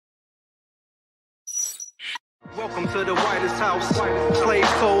Welcome to the whitest house. Slave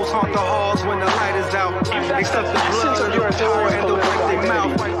souls haunt the halls when the light is out. Except the blood of your poor and the white they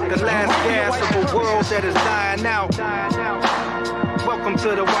mouth. The last gas of a world that is dying out. Welcome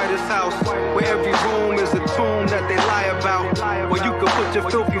to the whitest house, where every room is a tomb that they lie about. Where you can put your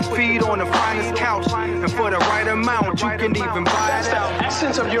filthy feet on the finest couch, and for the right amount, you can even buy it out. That's the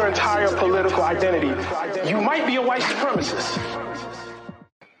essence of your entire political identity. You might be a white supremacist.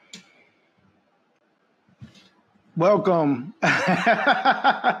 Welcome.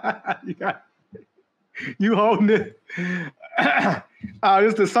 You holding it. This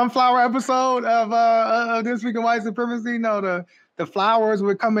is the sunflower episode of This Week in White Supremacy. No, the flowers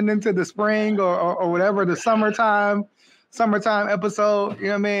were coming into the spring or whatever, the summertime episode. You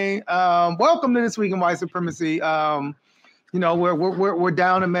know what I mean? Welcome to This Week in White Supremacy. We're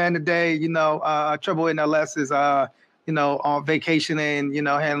down a man today. Trouble in LS is on vacationing,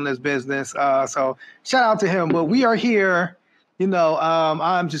 handling his business. So shout out to him. But we are here.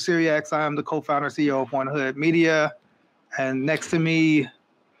 I'm Jasiri X. I'm the co-founder, CEO of One Hood Media. And next to me,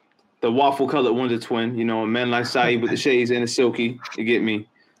 the waffle-colored Wonder Twin, a man like Saeed with the shades and the silky. You get me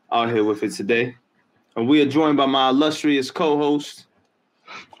out here with it today. And we are joined by my illustrious co-host,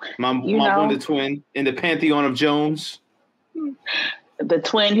 my Wonder Twin in the Pantheon of Jones. The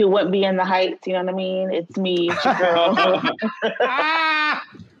twin who wouldn't be in the Heights, you know what I mean? It's me, it's your girl.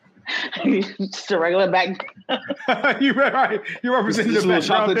 Just a regular back. You're right. You're representing the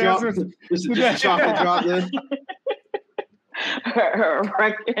background dancers. This is just a chocolate drop there. Her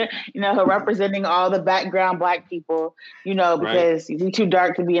representing all the background Black people, because you're too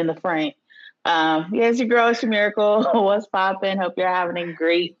dark to be in the front. It's your girl, it's your miracle. What's poppin'? Hope you're having a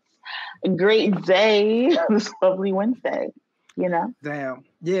great day. This lovely Wednesday. Damn.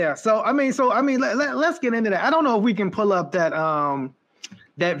 Yeah. So I mean, let's get into that. I don't know if we can pull up that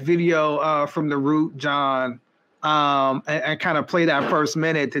video from The Root, John, and kind of play that first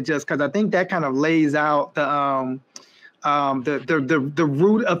minute to just because I think that kind of lays out the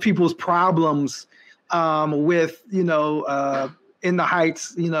root of people's problems with in the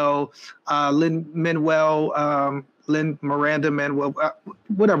Heights, Lin Miranda Manuel,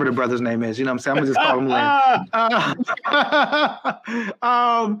 whatever the brother's name is, I'm saying? I'm gonna just call him Lin.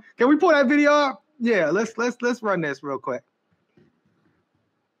 Can we pull that video up? Yeah, let's run this real quick.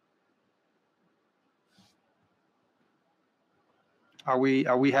 Are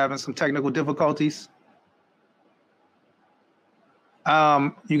we having some technical difficulties?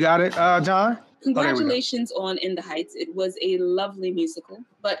 You got it, John? Congratulations on In the Heights. It was a lovely musical.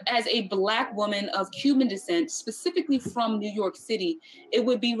 But as a Black woman of Cuban descent, specifically from New York City, it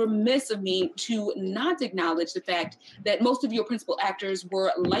would be remiss of me to not acknowledge the fact that most of your principal actors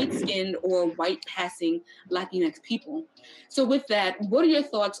were light-skinned or white-passing Latinx people. So with that, what are your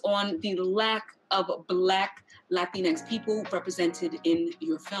thoughts on the lack of Black Latinx people represented in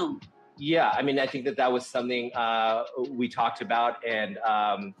your film? Yeah, I mean, I think that was something we talked about, and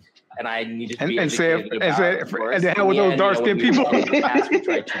I needed to be educated about. And the hell with those dark-skinned people. We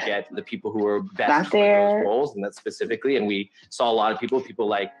tried to get the people who were best for those roles, and that specifically. And we saw a lot of people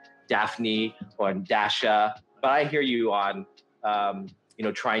like Daphne or Dasha. But I hear you on,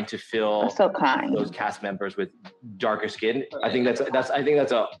 trying to fill those cast members with darker skin. I think that's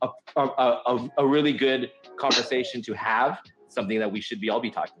a really good conversation to have. Something that we should all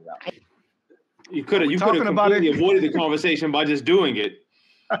be talking about. You could have completely avoided the conversation by just doing it,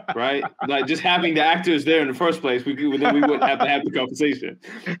 right? Like just having the actors there in the first place, then we wouldn't have to have the conversation.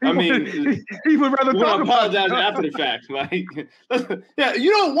 I mean, he would rather apologize after the fact. Like,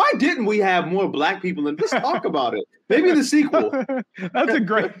 why didn't we have more Black people? And let's talk about it. Maybe in the sequel. That's a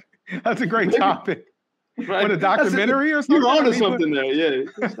great topic. Right? What, a documentary or something? You're onto something there, yeah.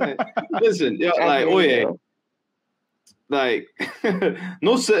 Listen, like,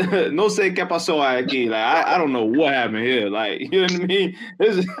 no sé qué pasó aquí. Like, I don't know what happened here. Like, you know what I mean?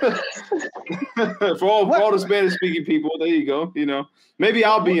 For all the Spanish speaking people, there you go. Maybe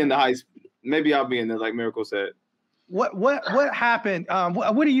I'll be in the Heights. Maybe I'll be in there, like Miracle said. What happened?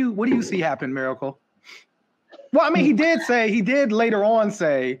 What do you see happen, Miracle? Well, I mean, he did later on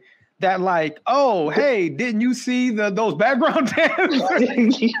say that, like, oh, hey, didn't you see those background dancers?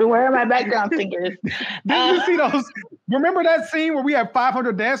 Where are my background singers? Didn't you see those? Remember that scene where we had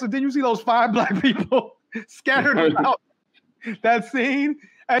 500 dancers? Didn't you see those 5 Black people scattered about that scene?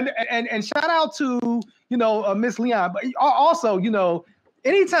 And shout out to Miss Leon, but also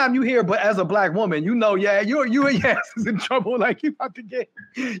anytime you hear "but as a Black woman," you and Yes is in trouble. Like you about to get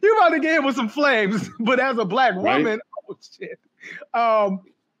hit with some flames. But as a Black woman, oh shit.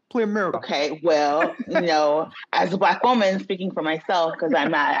 Play a miracle. Okay, well, as a Black woman, speaking for myself, because I'm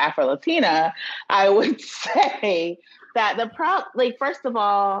not Afro-Latina, I would say that first of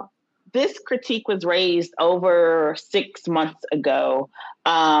all, this critique was raised over 6 months ago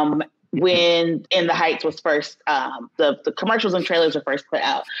when In the Heights was first, the commercials and trailers were first put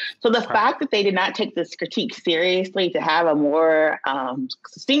out. So the fact that they did not take this critique seriously to have a more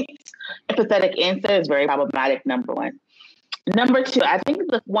succinct, empathetic answer is very problematic, number one. Number two, I think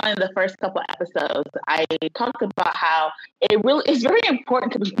one of the first couple episodes, I talked about how it's very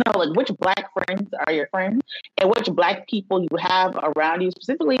important to know like which Black friends are your friends and which Black people you have around you,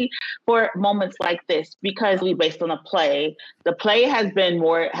 specifically for moments like this, because we based on a play. The play has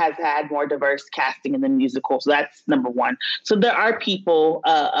had more diverse casting in the musical, so that's number one. So there are people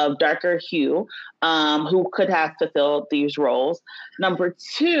of darker hue who could have fulfilled these roles. Number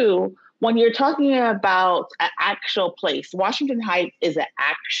two, when you're talking about an actual place, Washington Heights is an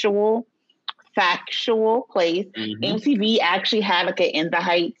actual, factual place. Mm-hmm. MTV actually had like an In the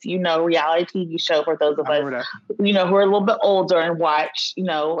Heights, reality TV show for those of us, who are a little bit older and watch,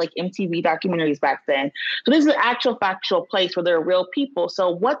 like MTV documentaries back then. So this is an actual factual place where there are real people. So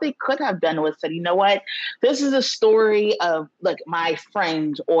what they could have done was said, you know what, this is a story of like my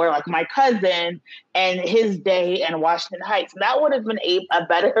friend or like my cousin and his day in Washington Heights. And that would have been a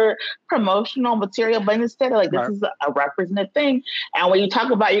better promotional material. But instead, this is a representative thing. And when you talk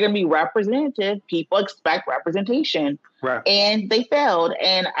about you're going to be representative, people expect representation. Right. And they failed.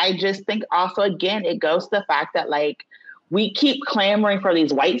 And I just think also, again, it goes to the fact that we keep clamoring for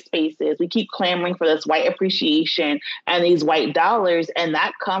these white spaces. We keep clamoring for this white appreciation and these white dollars. And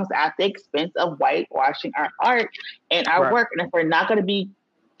that comes at the expense of whitewashing our art and our work. And if we're not going to be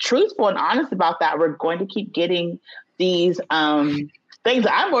truthful and honest about that, we're going to keep getting these things.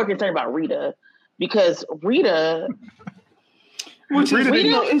 I'm more concerned about Rita, because Rita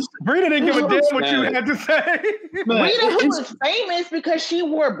didn't give a damn what you had to say. Rita, who was famous because she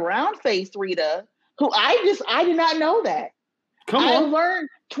wore brown face, Rita, who I did not know that. I learned,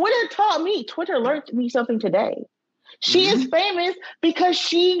 Twitter learned me something today. She is famous because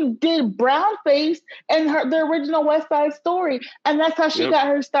she did brown face in the original West Side Story. And that's how she got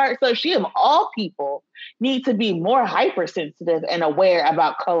her start. So she, of all people, needs to be more hypersensitive and aware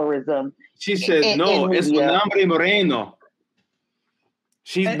about colorism. She said, no, it's Nombre Moreno.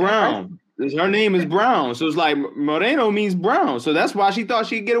 She's brown. Her name is Brown. So it's like Moreno means brown. So that's why she thought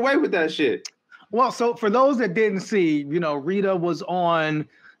she'd get away with that shit. Well, so for those that didn't see, Rita was on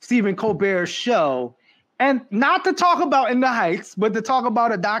Stephen Colbert's show. And not to talk about In the Heights, but to talk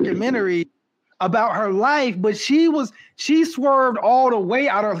about a documentary about her life. But she swerved all the way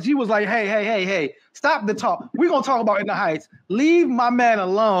out of, she was like, hey, stop the talk. We're going to talk about In the Heights. Leave my man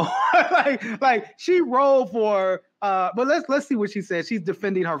alone. like she rolled for, but let's see what she said. She's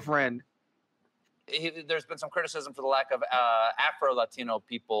defending her friend. There's been some criticism for the lack of Afro-Latino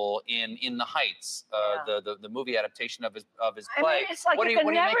people in the Heights, the movie adaptation of his play. I mean, it's like what do you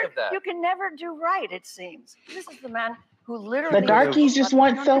make of that? You can never do right, it seems. This is the man who literally... The darkies just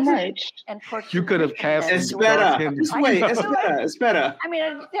want so much. And you could have cast... Espera. Espera. I mean,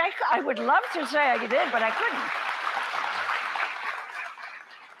 I would love to say I did, but I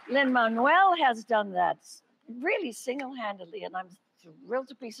couldn't. Lin-Manuel has done that really single-handedly, and I'm thrilled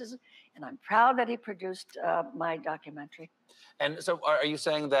to pieces, and I'm proud that he produced my documentary. And so are you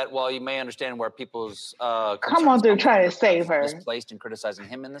saying that while you may understand where people's come on, they're trying to save her, misplaced in criticizing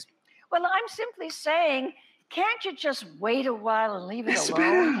him in this? Well, I'm simply saying, can't you just wait a while and leave it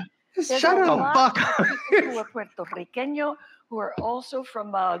alone? Shut up, fuck. Who are Puerto Rican, who are also from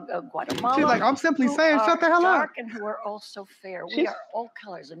Guatemala. She's like, I'm simply saying, shut the hell up. And who are also fair. We are all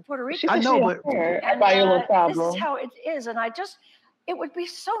colors in Puerto Rico. I know, but this is how it is, and it would be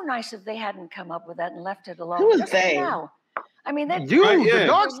so nice if they hadn't come up with that and left it alone. Who is they? Now. I mean, the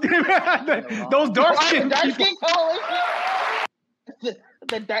dark skin, those dark skin coalition.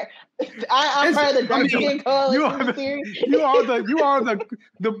 I'm part of the dark skin coalition. You are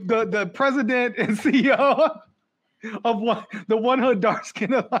the president and CEO of the One Hood Dark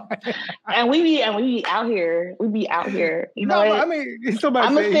Skin Alliance. And we be out here. You know what? I mean,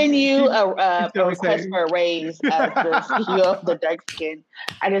 I'm gonna send you a request for a raise as the CEO of the dark skin.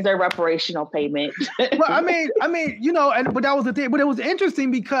 I deserve reparational payment. Well, I mean, but that was the thing. But it was interesting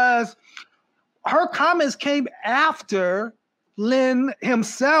because her comments came after Lin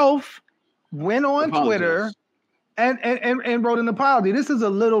himself went on Twitter and wrote an apology. This is a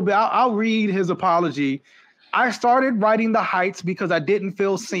little bit. I'll read his apology. I started writing The Heights because I didn't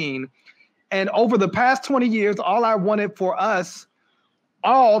feel seen. And over the past 20 years, all I wanted for us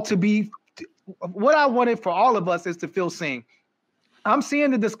all to be, what I wanted for all of us is to feel seen. I'm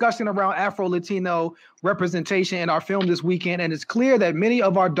seeing the discussion around Afro-Latino representation in our film this weekend, and it's clear that many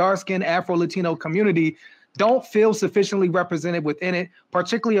of our dark-skinned Afro-Latino community don't feel sufficiently represented within it,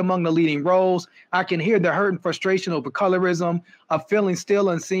 particularly among the leading roles. I can hear the hurt and frustration over colorism, of feeling still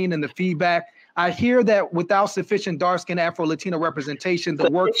unseen in the feedback. I hear that without sufficient dark-skinned Afro-Latino representation, the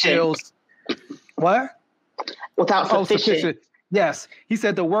work feels... What? Without sufficient. Yes, he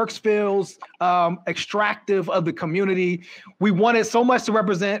said the work feels extractive of the community. We wanted so much to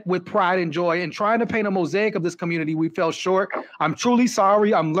represent with pride and joy, and trying to paint a mosaic of this community, we fell short. I'm truly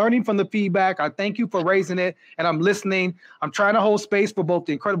sorry. I'm learning from the feedback. I thank you for raising it, and I'm listening. I'm trying to hold space for both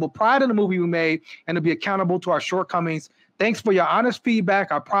the incredible pride in the movie we made and to be accountable to our shortcomings. Thanks for your honest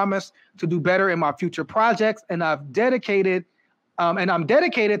feedback. I promise to do better in my future projects, and I'm dedicated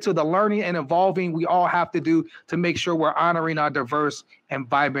to the learning and evolving we all have to do to make sure we're honoring our diverse and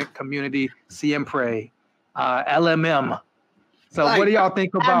vibrant community. Siempre, LMM. So what do y'all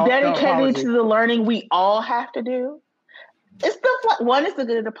think about? I'm dedicated to the learning we all have to do. It's a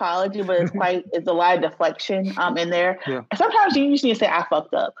good apology, but it's a lot of deflection in there. Yeah. Sometimes you just need to say I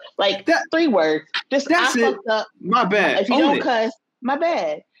fucked up. Like 3 words. Just I fucked up. My bad. If you don't cuss, my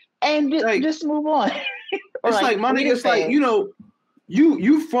bad. And just move on. It's like my nigga, it's like, you know,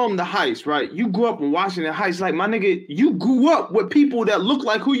 you from the Heights, right? You grew up in Washington Heights. Like, my nigga, you grew up with people that look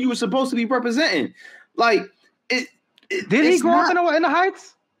like who you were supposed to be representing. Like, did he grow up in the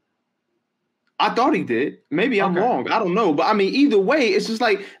Heights? I thought he did. Maybe I'm wrong. I don't know. But I mean, either way, it's just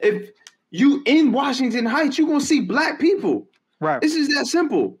like, if you in Washington Heights, you're going to see black people. Right. This is that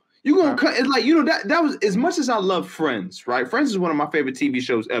simple. You're going to cut. It's like, you know, that was, as much as I love Friends, right? Friends is one of my favorite TV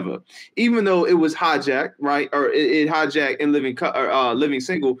shows ever, even though it was hijacked, right? Or it hijacked in Living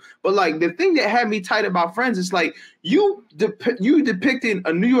Single. But like, the thing that had me tight about Friends is like, you depicting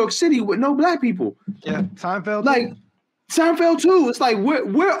a New York City with no black people. Yeah. Seinfeld. Like, Seinfeld too. It's like,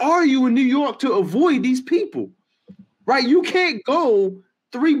 where are you in New York to avoid these people? Right? You can't go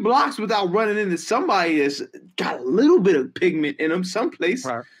 3 blocks without running into somebody that's got a little bit of pigment in them someplace.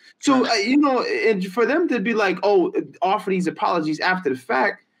 Right. So, you know, and for them to be like, oh, offer these apologies after the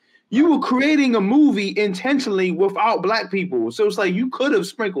fact, you were creating a movie intentionally without black people. So it's like you could have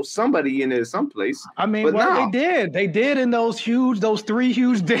sprinkled somebody in there someplace. I mean, they did. They did in those 3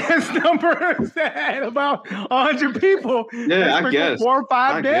 huge dance numbers that had about 100 people. Yeah, I guess 4 or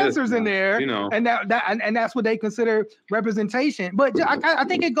 5 dancers in there, you know, and that's what they consider representation. But I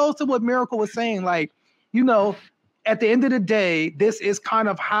think it goes to what Miracle was saying, like, you know. At the end of the day, this is kind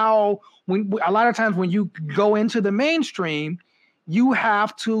of how, when a lot of times when you go into the mainstream, you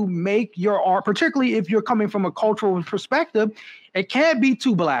have to make your art, particularly if you're coming from a cultural perspective, it can't be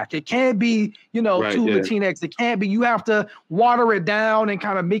too black. It can't be, you know, too Latinx. It can't be, you have to water it down and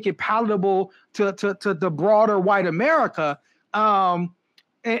kind of make it palatable to the broader white America.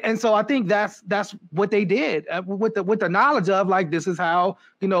 And so I think that's what they did with the knowledge of, like, this is how,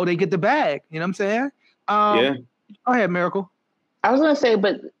 you know, they get the bag. You know what I'm saying? Yeah. Go ahead, Miracle. I was going to say,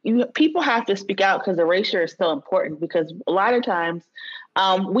 but people have to speak out because erasure is so important, because a lot of times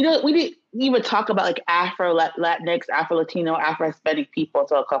we didn't even talk about like Afro Latinx, Afro Latino, Afro Hispanic people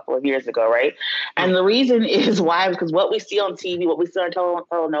until a couple of years ago, right? And the reason is why, because what we see on TV, what we see on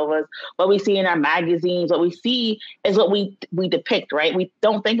telenovas, what we see in our magazines, what we see is what we depict, right? We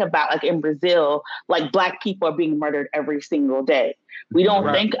don't think about, like in Brazil, like Black people are being murdered every single day. We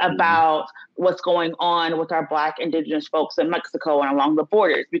don't think about what's going on with our Black indigenous folks in Mexico and along the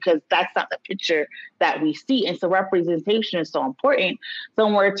borders, because that's not the picture that we see. And so representation is so important. So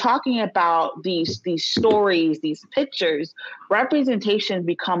when we're talking about these stories, these pictures, representation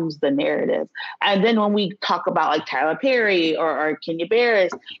becomes the narrative. And then when we talk about like Tyler Perry or Kenya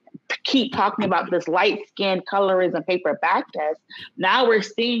Barris, keep talking about this light-skinned colorism paper backtest, now we're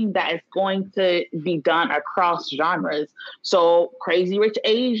seeing that it's going to be done across genres. So Crazy Rich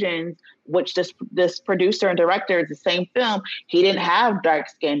Asians, which this producer and director is the same film, he didn't have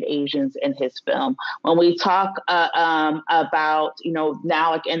dark-skinned Asians in his film. When we talk about, you know,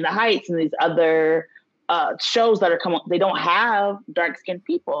 now like In the Heights and these other shows that are coming, they don't have dark-skinned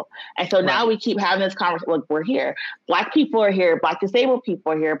people. And so now we keep having this conversation, like, we're here. Black people are here. Black disabled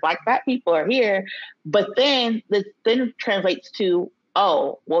people are here. Black fat people are here. But then this then translates to,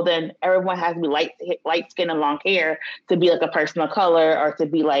 oh, well, then everyone has to be light skin and long hair to be like a person of color or to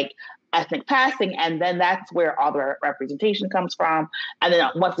be like ethnic passing. And then that's where all the representation comes from. And then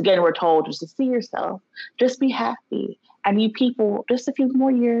once again, we're told just to see yourself, just be happy. And you people, just a few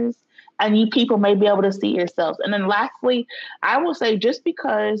more years, and you people may be able to see yourselves. And then lastly, I will say, just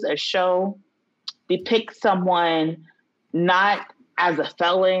because a show depicts someone not as a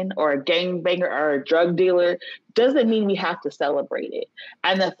felon or a gangbanger or a drug dealer doesn't mean we have to celebrate it.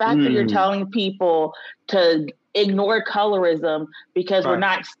 And the fact that you're telling people to ignore colorism because we're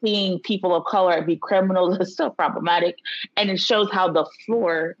not seeing people of color be criminals is so problematic. And it shows how the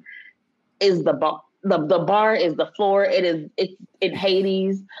floor is the bar. The bar is the floor. It's in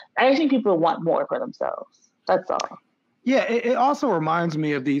Hades. I just think people want more for themselves. That's all. Yeah, it also reminds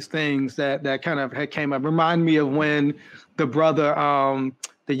me of these things that kind of had came up. Remind me of when the brother,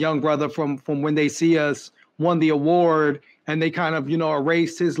 the young brother from When They See Us won the award, and they kind of,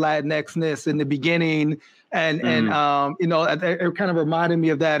 erased his Latinxness in the beginning. And it kind of reminded me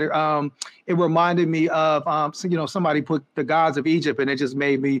of that. It reminded me of, somebody put the gods of Egypt, and it just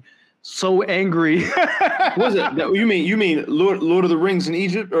made me so angry. Was it? You mean Lord of the Rings in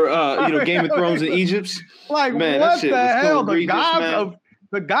Egypt, or Game of Thrones in Egypt? Like, man, what the hell?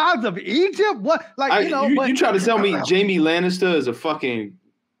 The gods of Egypt? What? Like, you try to tell me Jaime Lannister is a fucking.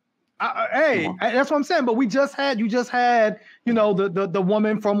 Hey, that's what I'm saying. But you just had, the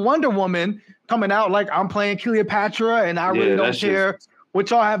woman from Wonder Woman coming out like, I'm playing Cleopatra, and I really don't care what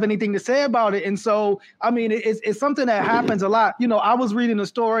y'all have anything to say about it. And so, I mean, it's something that happens a lot. I was reading a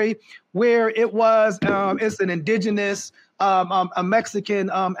story where it was, it's an indigenous, a Mexican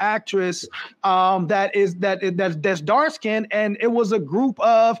actress that's dark skinned, and it was a group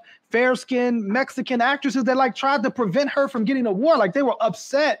of fair skinned Mexican actresses that tried to prevent her from getting a award. Like, they were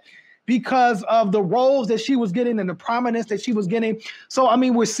upset because of the roles that she was getting and the prominence that she was getting. So, I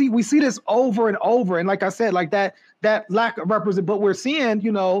mean, we see this over and over. And like I said, like that lack of representation, but we're seeing,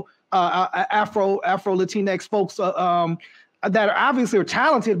 Afro Latinx folks that are obviously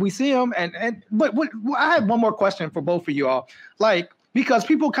talented. We see them. But I have one more question for both of you all. Because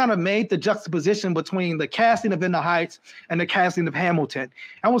people kind of made the juxtaposition between the casting of In the Heights and the casting of Hamilton.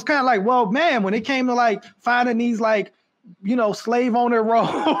 And was kind of like, well, man, when it came to finding these slave owner roles,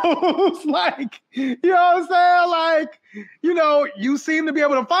 you know what I'm saying? You seem to be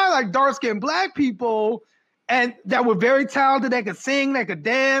able to find dark-skinned Black people and that were very talented, that could sing, that could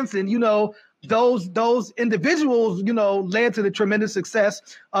dance, and those individuals, led to the tremendous success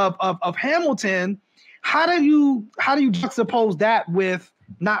of Hamilton. How do you juxtapose that with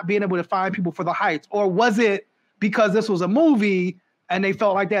not being able to find people for The Heights? Or was it because this was a movie and they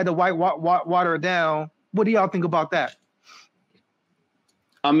felt like they had to water it down? What do y'all think about that?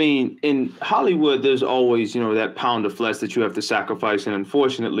 I mean, in Hollywood, there's always, that pound of flesh that you have to sacrifice. And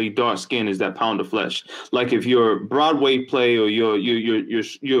unfortunately, dark skin is that pound of flesh. Like, if your Broadway play or your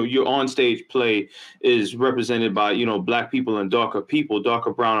onstage play is represented by, Black people and darker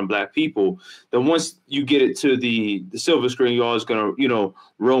brown and Black people, then once you get it to the silver screen, you're always going to,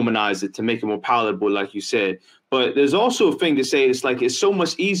 Romanize it to make it more palatable, like you said. But there's also a thing to say, it's so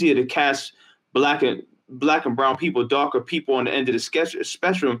much easier to cast Black and brown people, darker people on the end of the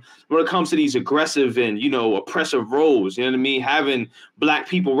spectrum when it comes to these aggressive and, oppressive roles. You know what I mean? Having Black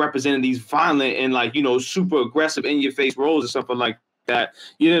people representing these violent and super aggressive in your face roles or something like that.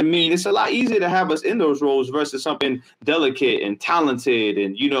 You know what I mean? It's a lot easier to have us in those roles versus something delicate and talented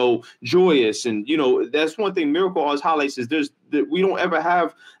and, joyous. And, that's one thing Miracle always highlights is we don't ever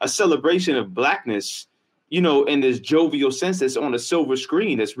have a celebration of Blackness, in this jovial sense that's on a silver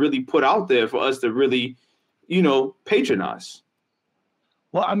screen that's really put out there for us to really, patronize.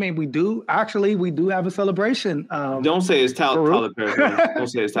 Well, I mean, we do have a celebration. Don't say it's Tyler Perry. Don't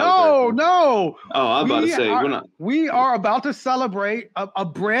say it's Tyler Perry. No. Oh, I'm about to say we're not. We are about to celebrate a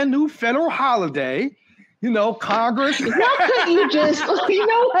brand new federal holiday. Congress. Why couldn't you just,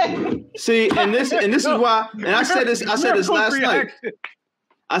 what? See, and this is why. And I said this last night.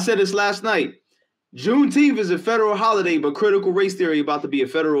 I said this last night. Juneteenth is a federal holiday, but critical race theory about to be a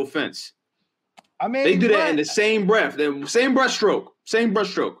federal offense. I mean, they do that in the same breath, same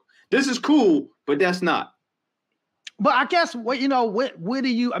brushstroke. This is cool, but that's not. But I guess what do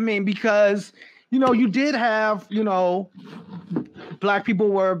you? I mean, because you did have Black people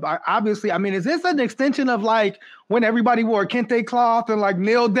were obviously. I mean, is this an extension of when everybody wore a kente cloth and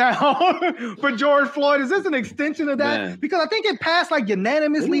kneeled down for George Floyd? Is this an extension of that? Man. Because I think it passed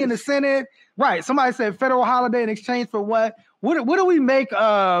unanimously in the Senate. Right. Somebody said federal holiday in exchange for what? What do we make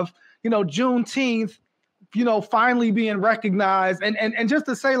of, Juneteenth, finally being recognized? And just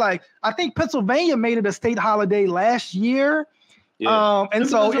to say, I think Pennsylvania made it a state holiday last year. Yeah. And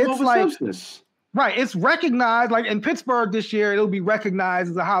so it's substance. Right. It's recognized in Pittsburgh this year. It'll be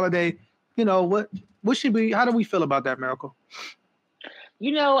recognized as a holiday. What should be? How do we feel about that, Miracle?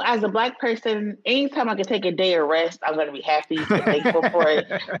 you know, as a Black person, anytime I can take a day of rest, I'm going to be happy and thankful for it,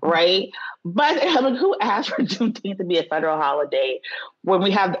 right? But I mean, who asked for Juneteenth to be a federal holiday when we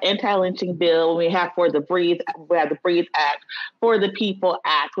have the anti-lynching bill, when we have the Breathe Act, For the People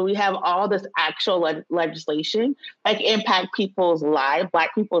Act, when we have all this actual legislation like impact people's lives,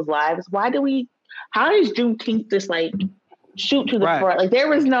 Black people's lives? How does Juneteenth just like shoot to the front? Like there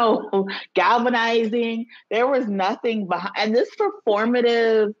was no galvanizing, there was nothing behind, and this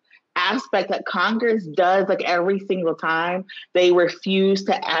performative aspect that Congress does like every single time they refuse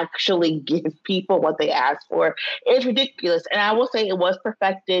to actually give people what they ask for. It's ridiculous. And I will say it was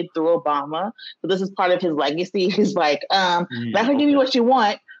perfected through Obama. So this is part of his legacy. He's like, not gonna give you what you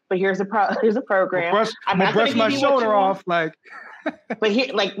want, but here's a program. I'm gonna brush my shoulder off, like. But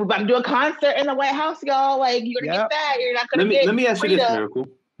here, like, we're about to do a concert in the White House, y'all. Like, you're gonna get that. You're not gonna get. Let me ask you this, Miracle.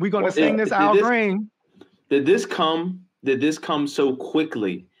 We're gonna sing this Al Green. Did this come so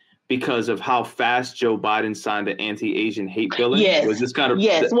quickly because of how fast Joe Biden signed the anti-Asian hate bill? Yes. Was this kind of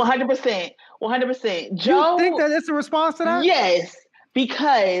 100%. 100%. Joe, you think that it's a response to that? Yes,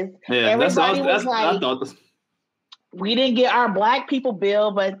 because everybody was like, we didn't get our Black people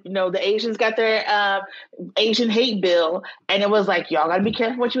bill, but you know the Asians got their Asian hate bill, and it was like, y'all gotta be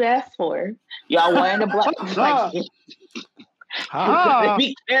careful what you ask for. Y'all wanted a Black.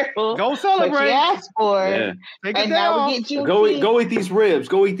 Be careful. Go celebrate. What you asked for, and now we get you. Go eat these ribs.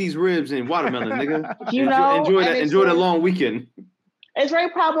 Go eat these ribs and watermelon, nigga. Enjoy the long weekend. It's very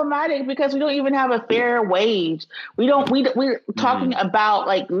problematic because we don't even have a fair wage. We're talking about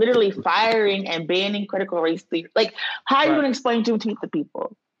like literally firing and banning critical race theory. Like, how are you going to explain Juneteenth to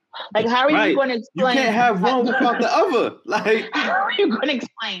people? Like, how are you going to explain? You can't have one without the other. Like, how are you going to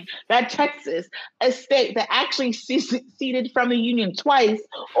explain that Texas, a state that actually seceded from the Union twice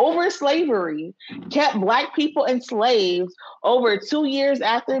over slavery, kept Black people enslaved over 2 years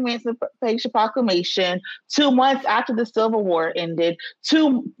after the Emancipation Proclamation, 2 months after the Civil War ended,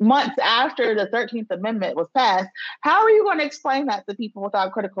 2 months after the 13th Amendment was passed? How are you going to explain that to people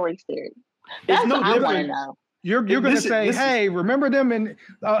without critical race theory? That's what I want to know. You're going to say, hey, remember them? And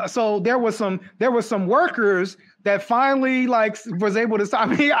so there was some workers that finally like was able to stop.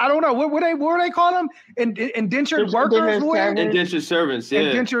 I mean, I don't know what were they call them? Indentured workers, indentured servants,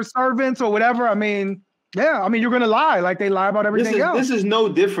 indentured servants or whatever. I mean, yeah. I mean, you're going to lie like they lie about everything else. This is no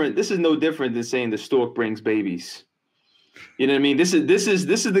different. This is no different than saying the stork brings babies. You know what I mean? This is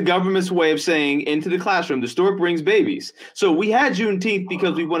the government's way of saying into the classroom, the stork brings babies. So we had Juneteenth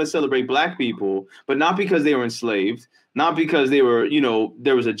because we want to celebrate Black people, but not because they were enslaved, not because they were, you know,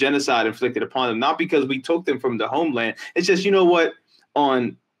 there was a genocide inflicted upon them, not because we took them from the homeland. It's just, you know what?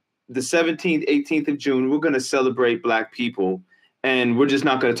 On the 17th, 18th of June, we're going to celebrate Black people, and we're just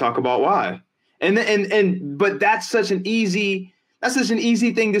not going to talk about why. But that's such an easy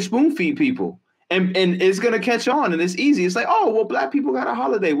thing to spoon feed people. And it's going to catch on, and it's easy. It's like, oh, well, Black people got a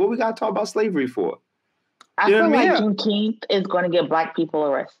holiday. What we got to talk about slavery for? I feel like Juneteenth is going to get Black people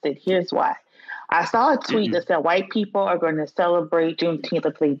arrested. Here's why. I saw a tweet that said white people are going to celebrate Juneteenth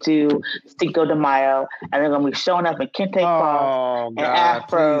if they do Cinco de Mayo, and they're going to be showing up in kente cloths and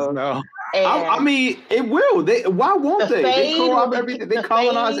afros. No. I mean, it will. Why won't they? They call up everything. They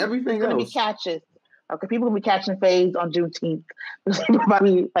colonize everything else. Be catches. Okay, people will be catching fades on Juneteenth. People might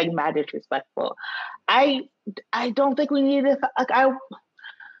be like mad disrespectful. I don't think we need it. Like I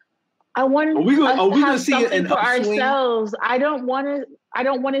want to have something for ourselves. I wanted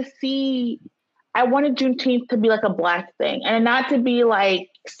Juneteenth to be like a Black thing and not to be like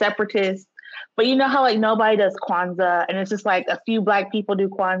separatist. But you know how like nobody does Kwanzaa and it's just like a few Black people do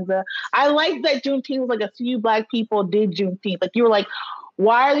Kwanzaa. I like that Juneteenth was like a few Black people did Juneteenth. Like you were like,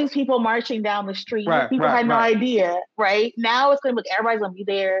 why are these people marching down the street? People had no idea, right? Now it's going to be everybody's going to be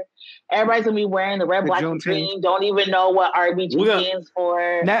there. Everybody's going to be wearing the red, black, and green. Don't even know what RBG stands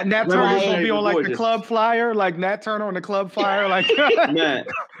for. Nat Turner's going to be on like the club flyer, like Nat Turner on the club flyer. Like, man,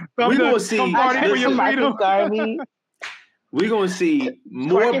 we're going to see. We're going to see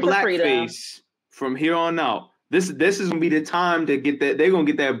more blackface from here on out. This is going to be the time to get that. They're going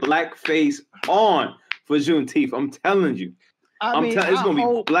to get that blackface on for Juneteenth. I'm telling you. It's going to be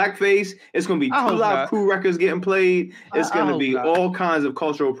blackface. It's going to be 2 Live Crew records getting played. It's going to be all kinds of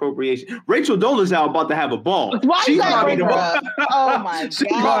cultural appropriation. Rachel Dolezal about to have a ball. She's probably the most. Oh my god! She's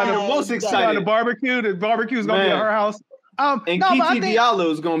probably the most excited. The barbecue. The barbecue is going to be at her house. And Kiki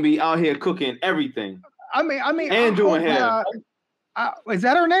Diallo is going to be out here cooking everything. I mean, and doing hair. Is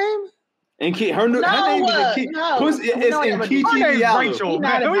that her name? And her name is Kiki. It's Kiki Diallo. Rachel. We're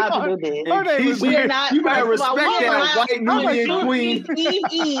not about to do this. We are not. You better respect that white New Year queen.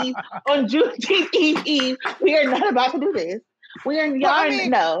 On Juneteenth Eve, we are not about to do this. We're young.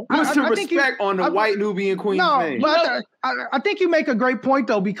 No. Put some respect on the white Nubian queen's name. But I think you make a great point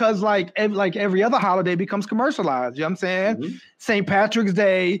though, because like every other holiday becomes commercialized. You know what I'm saying? Mm-hmm. St. Patrick's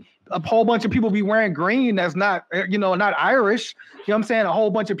Day, a whole bunch of people be wearing green that's not, not Irish. You know what I'm saying? A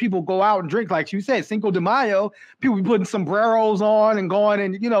whole bunch of people go out and drink, like you said, Cinco de Mayo. People be putting sombreros on and going,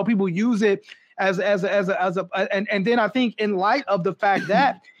 and people use it as a and then I think in light of the fact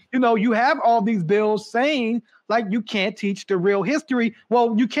that you have all these bills saying like you can't teach the real history.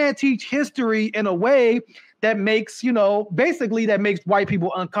 Well, you can't teach history in a way that makes basically that makes white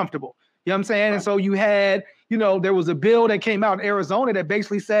people uncomfortable. You know what I'm saying? Right. And so you had there was a bill that came out in Arizona that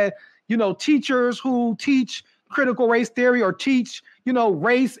basically said teachers who teach critical race theory or teach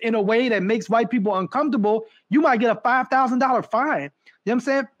race in a way that makes white people uncomfortable, you might get a $5,000 fine. You know what I'm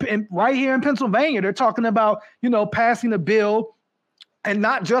saying? And right here in Pennsylvania, they're talking about, passing a bill, and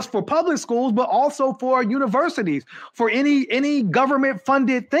not just for public schools, but also for universities, for any government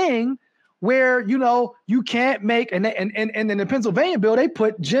funded thing where, you can't make, and in the Pennsylvania bill, they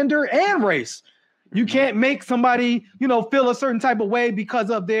put gender and race. You can't make somebody, feel a certain type of way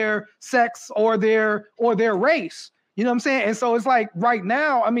because of their sex or their race. You know what I'm saying? And so it's like right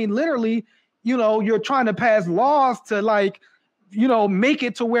now, I mean, literally, you're trying to pass laws to like, make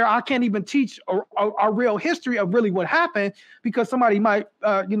it to where I can't even teach a real history of really what happened because somebody might,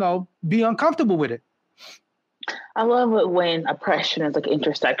 be uncomfortable with it. I love it when oppression is like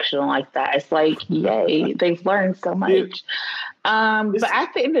intersectional like that. It's like, yay, they've learned so much. But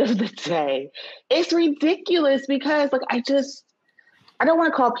at the end of the day, it's ridiculous because like I don't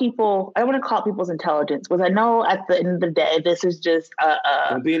want to call people's intelligence, because I know at the end of the day, this is just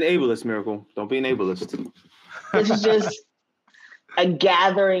don't be an ableist, Miracle. Don't be an ableist. This is just a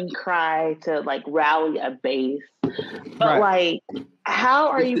gathering cry to like rally a base. But like, how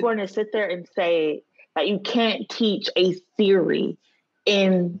are you going to sit there and say that you can't teach a theory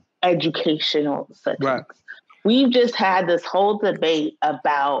in educational settings? Right. We've just had this whole debate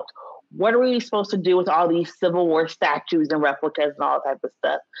about what are we supposed to do with all these Civil War statues and replicas and all that type of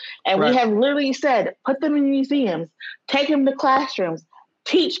stuff. And we have literally said, put them in museums, take them to classrooms,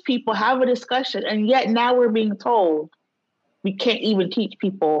 teach people, have a discussion. And yet now we're being told we can't even teach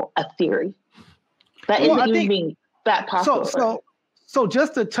people a theory. That isn't even being that popular. So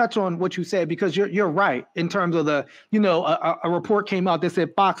just to touch on what you said, because you're right in terms of the, a report came out that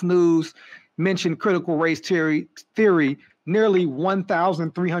said Fox News mentioned critical race theory nearly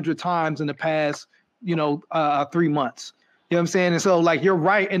 1,300 times in the past, 3 months. You know what I'm saying? And so like, you're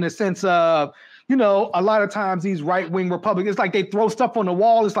right in the sense of, a lot of times these right-wing Republicans, it's like they throw stuff on the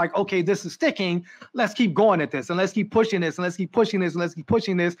wall. It's like, okay, this is sticking. Let's keep going at this and let's keep pushing this and let's keep pushing this and let's keep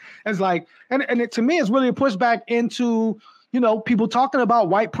pushing this. And it's like, and it, to me, it's really a pushback into, people talking about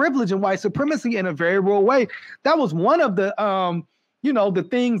white privilege and white supremacy in a very real way. That was one of the, the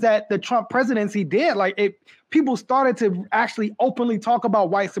things that the Trump presidency did. Like people started to actually openly talk about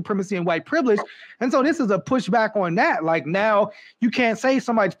white supremacy and white privilege. And so this is a pushback on that. Like now you can't say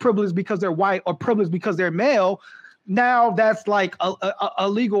somebody's privileged because they're white or privileged because they're male. Now that's like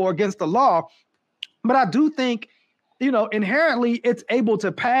illegal or against the law. But I do think, inherently it's able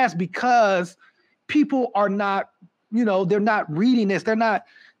to pass because people are not, they're not reading this. They're not,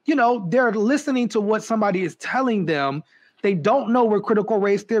 they're listening to what somebody is telling them. They don't know what critical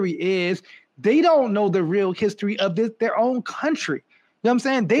race theory is. They don't know the real history of their own country. You know what I'm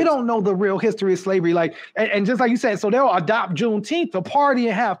saying? They don't know the real history of slavery. Like, and just like you said, so they'll adopt Juneteenth to party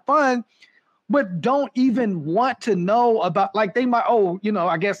and have fun, but don't even want to know about, like they might,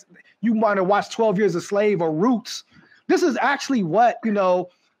 I guess you might have watched 12 Years a Slave or Roots. This is actually what,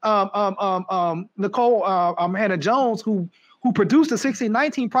 Nicole Hannah Jones, who produced the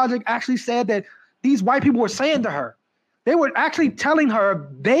 1619 Project, actually said that these white people were saying to her, they were actually telling her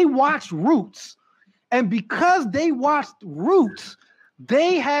they watched Roots. And because they watched Roots,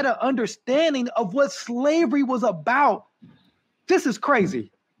 they had an understanding of what slavery was about. This is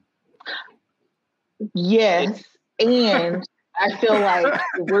crazy. Yes. And I feel like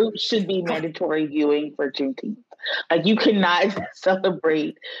Roots should be mandatory viewing for Juneteenth. Like you cannot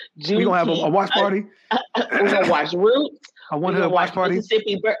celebrate Juneteenth. We're going to have a watch party? We're going to watch Roots. I want to watch party.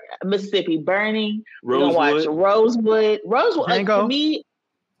 Mississippi Burning. We're gonna watch Rosewood. Django. Like, for me,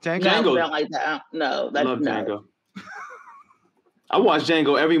 Django. No, don't like that. No, that's love no. Django. I watch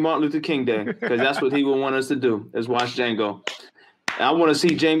Django every Martin Luther King Day because that's what he would want us to do, is watch Django. And I want to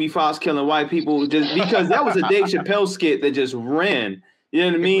see Jamie Foxx killing white people just because that was a Dave Chappelle skit that just ran. You know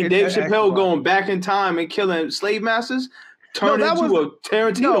what I mean? Dave Chappelle going back in time and killing slave masters turned into a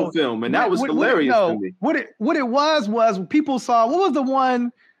Tarantino film, and that was hilarious to me. What it was people saw. What was the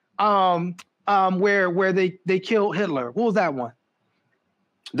one? where they killed Hitler. What was that one?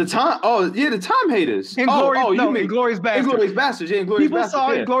 The Time Haters. Inglourious Basterds. Inglourious Basterds. Yeah, Inglourious Basterds. People saw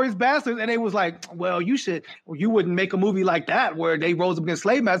Inglourious Basterds and they was like, well, you wouldn't make a movie like that where they rose up against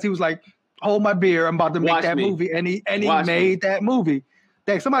slave masters. He was like, hold my beer, I'm about to make that movie. And he made that movie.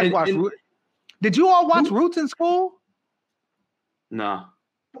 Thanks. Somebody watched Roots. Did you all watch Roots in school? Nah.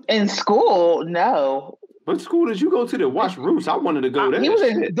 In school, no. What school did you go to watch Roots? I wanted to go there. This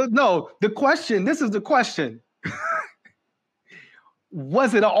is the question.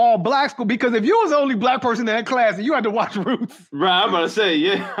 Was it an all black school? Because if you was the only black person in that class and you had to watch Roots. Right, I'm about to say,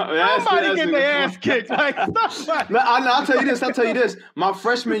 yeah. Somebody getting their ass kicked. Like, I'll tell you this. My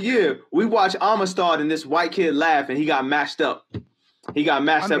freshman year, we watched Amistad and this white kid laugh and he got mashed up. He got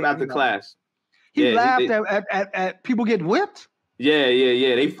mashed up after class. He laughed at people getting whipped? Yeah.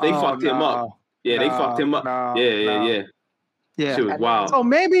 They fucked him up. Yeah, they fucked him up. Yeah. Yeah, shit was wild. So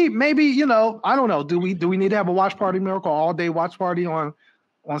maybe I don't know. Do we need to have a watch party, Miracle, all day watch party on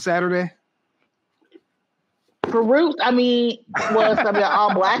Saturday? For Roots, I mean, well, it's gonna be an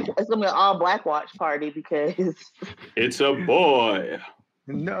all black. It's gonna be an all black watch party because it's a boy.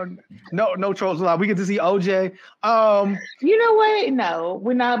 No trolls allowed. We get to see OJ. You know what? No,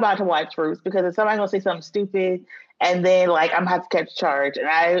 we're not about to watch Roots because if somebody's gonna say something stupid, and then like I'm gonna have to catch charge, and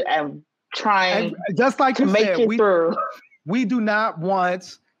I am trying just like to make it through. We do not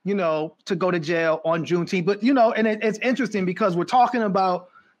want, to go to jail on Juneteenth. But, and it's interesting because we're talking about,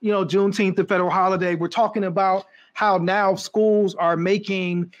 Juneteenth, the federal holiday. We're talking about how now schools are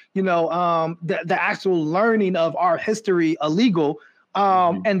making, the actual learning of our history illegal.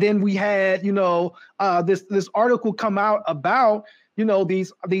 And then we had, this article come out about,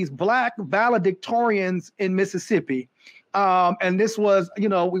 these Black valedictorians in Mississippi. And this was,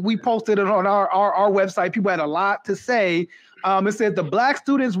 we posted it on our website. People had a lot to say. It said the Black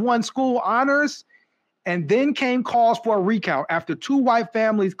students won school honors and then came calls for a recount after 2 white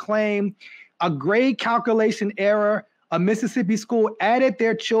families claimed a grade calculation error. A Mississippi school added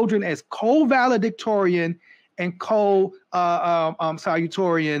their children as co-valedictorian and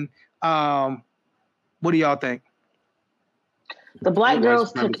co-salutatorian. What do y'all think? The Black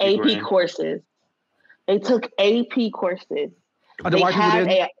girls took AP courses. They took AP courses. Oh, the white people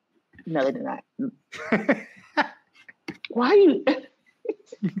did? No, they did not. Why are you?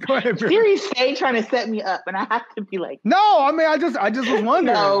 Go ahead, Siri's trying to set me up, and I have to be like, no. I mean, I just was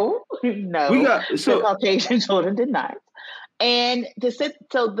wondering. No. The Caucasian children did not. And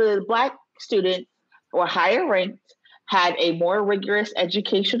so the Black students were higher ranked, had a more rigorous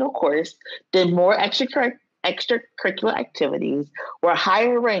educational course, did more extracurricular activies, were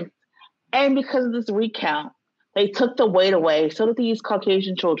higher ranked. And because of this recount, they took the weight away so that these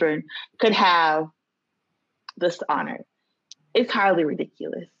Caucasian children could have this honor. It's highly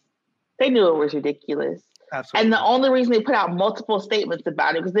ridiculous. They knew it was ridiculous. Absolutely. And the only reason they put out multiple statements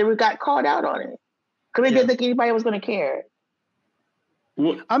about it because they got called out on it. Because they didn't think anybody was going to care.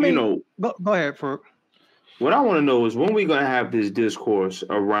 Well, I mean, go ahead, Ferg. What I want to know is when we're going to have this discourse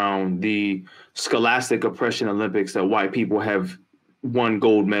around the scholastic oppression Olympics that white people have won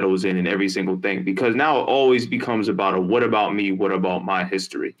gold medals in every single thing, because now it always becomes about what about me? What about my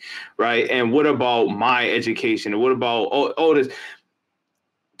history? Right. And what about my education? And what about all this?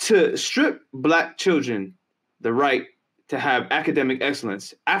 To strip Black children the right to have academic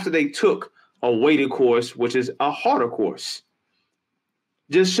excellence after they took a weighted course, which is a harder course,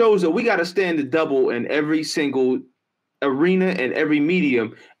 just shows that we got to stand the double in every single arena and every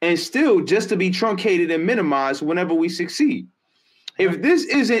medium, and still just to be truncated and minimized whenever we succeed. If this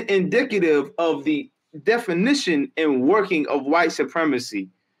isn't indicative of the definition and working of white supremacy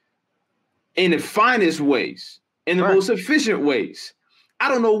in the finest ways, in the most efficient ways, I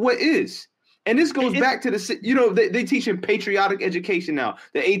don't know what is. And this goes back to they teaching patriotic education now,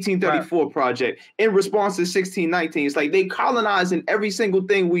 the 1834 Project, in response to 1619. It's like they colonizing every single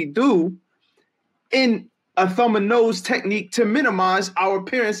thing we do in a thumb and nose technique to minimize our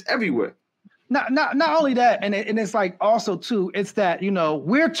appearance everywhere. Not only that, and it's like also too, it's that,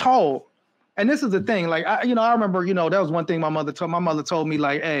 we're told, and this is the thing, like, I remember, that was one thing my mother told me,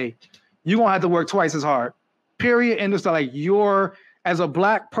 like, hey, you're going to have to work twice as hard, period. And it's like, you're, as a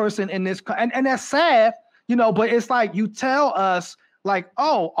Black person in this, and that's sad, but it's like, you tell us like,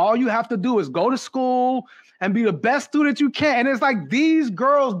 oh, all you have to do is go to school and be the best student you can. And it's like, these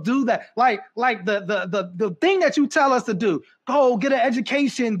girls do that. Like the thing that you tell us to do, go get an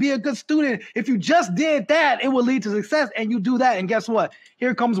education, be a good student. If you just did that, it will lead to success. And you do that. And guess what?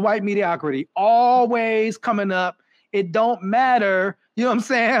 Here comes white mediocrity, always coming up. It don't matter. You know what I'm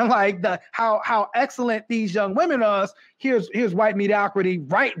saying? Like how excellent these young women are. Here's white mediocrity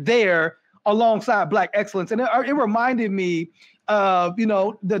right there alongside Black excellence. And it reminded me of,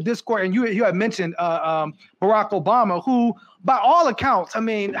 the discourse, and you had mentioned Barack Obama, who, by all accounts, I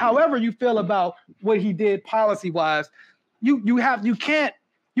mean, however you feel about what he did policy-wise, you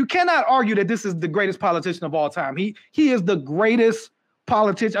cannot argue that this is the greatest politician of all time. He is the greatest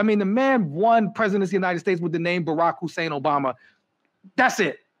politician. I mean, the man won presidency of the United States with the name Barack Hussein Obama. That's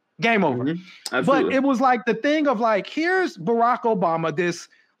it. Game over. Mm-hmm. But it was like the thing of like, here's Barack Obama, this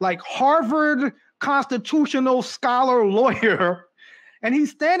like Harvard constitutional scholar lawyer, and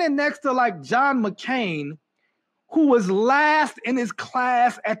he's standing next to like John McCain, who was last in his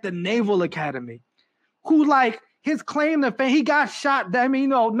class at the Naval Academy, who like his claim to fame, he got shot. I mean,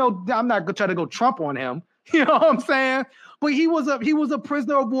 no, I'm not gonna try to go Trump on him. You know what I'm saying? But he was a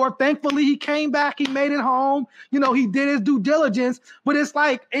prisoner of war. Thankfully, he came back. He made it home. He did his due diligence. But it's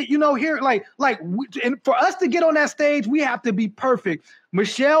like, here, and for us to get on that stage, we have to be perfect.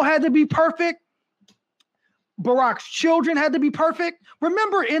 Michelle had to be perfect. Barack's children had to be perfect.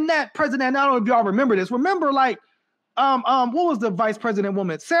 Remember in that president, I don't know if y'all remember this. Remember, like, what was the vice president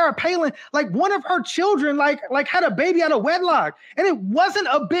woman? Sarah Palin, like one of her children, like had a baby out of wedlock. And it wasn't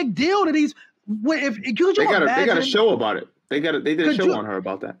a big deal to these. They got a show about it. They did a show on her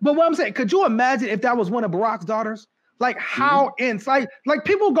about that. But what I'm saying, could you imagine if that was one of Barack's daughters? Like how like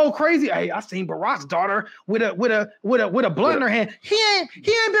people go crazy. Hey, I seen Barack's daughter with a blunt in her hand. He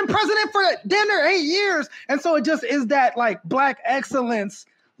ain't been president for damn near 8 years. And so it just is that like Black excellence.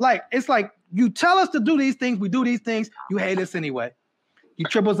 Like it's like you tell us to do these things, we do these things. You hate us anyway. You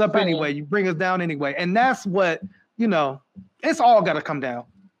trip us up anyway. You bring us down anyway. And that's what it's all got to come down.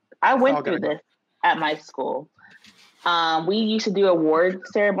 I went through this at my school. We used to do award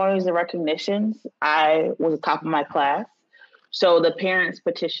ceremonies and recognitions. I was the top of my class. So the parents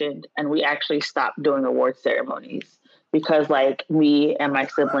petitioned and we actually stopped doing award ceremonies because like me and my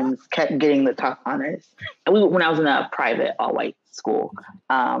siblings kept getting the top honors. And when I was in a private all-white school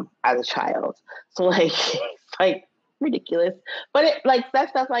as a child. So like, it's like ridiculous. But it like that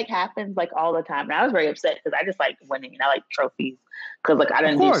stuff like happens like all the time. And I was very upset because I just like winning and I like trophies because like I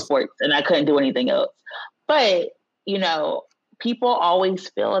didn't do sports and I couldn't do anything else. But people always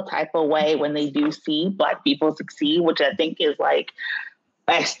feel a type of way when they do see Black people succeed, which I think is like,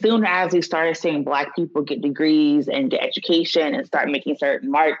 as soon as we started seeing Black people get degrees and get education and start making certain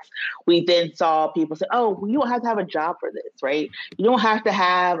marks, we then saw people say, oh, well, you don't have to have a job for this, right? You don't have to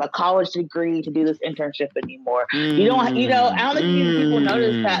have a college degree to do this internship anymore. You don't, I don't think people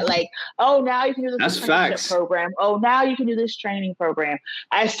notice that, like, oh, now you can do this internship program. Oh, now you can do this training program.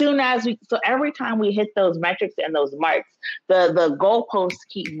 As soon as so every time we hit those metrics and those marks, the goalposts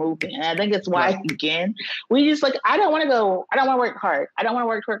keep moving. And I think it's why, again, we just like, I don't want to work hard. I don't want to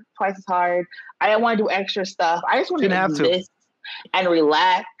work twice as hard. I don't want to do extra stuff. I just want to exist and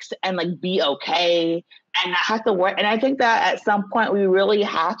relax and like be okay and not have to work. And I think that at some point we really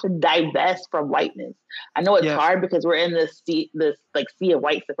have to divest from whiteness. I know it's hard because we're in this sea of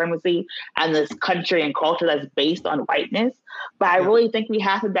white supremacy and this country and culture that's based on whiteness. But I really think we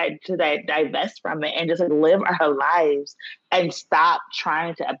have to divest from it and just like live our lives and stop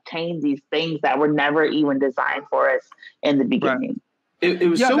trying to obtain these things that were never even designed for us in the beginning. Right. It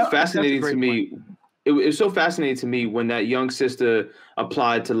was so fascinating to me. It was so fascinating to me when that young sister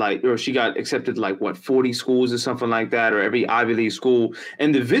applied to or she got accepted to 40 schools or something like that, or every Ivy League school.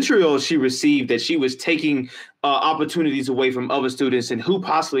 And the vitriol she received that she was taking opportunities away from other students and who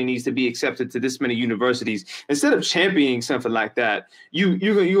possibly needs to be accepted to this many universities. Instead of championing something like that, you're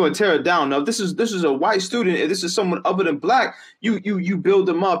going to tear it down. Now, this is a white student, and this is someone other than Black. You build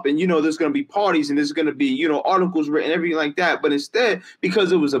them up, and there's going to be parties, and there's going to be articles written, everything like that. But instead,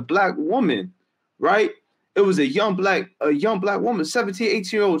 because it was a Black woman, right? It was a young black woman, 17,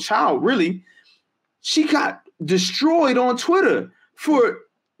 18-year-old child, really. She got destroyed on Twitter for,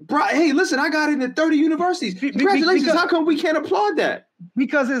 hey, listen, I got into 30 universities. Congratulations. How come we can't applaud that?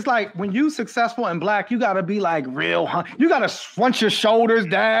 Because it's like when you successful and Black, you got to be like real. You got to scrunch your shoulders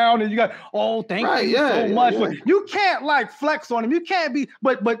down and you got, thank you so much. Yeah. You can't flex on him. You can't be,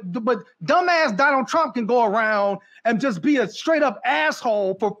 but dumbass Donald Trump can go around and just be a straight up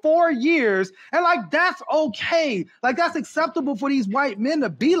asshole for 4 years. And that's okay. That's acceptable for these white men to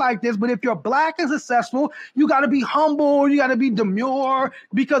be like this. But if you're Black and successful, you got to be humble. You got to be demure,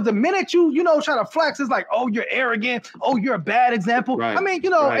 because the minute you try to flex, it's like, oh, you're arrogant. Oh, you're a bad example. Right. I mean,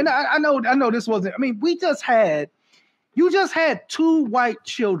 and I know this wasn't, you just had 2 white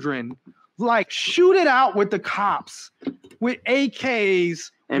children shoot it out with the cops with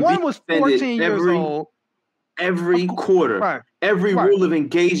AKs. And one was 14 years old. Every quarter, every rule of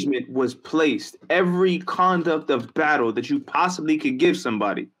engagement was placed. Every conduct of battle that you possibly could give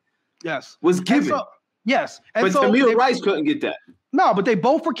somebody Yes. Was given. So, yes. And but so Tamir Rice couldn't get that. No, but they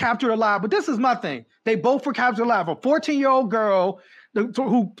both were captured alive. But this is my thing. They both were captured alive. A 14-year-old girl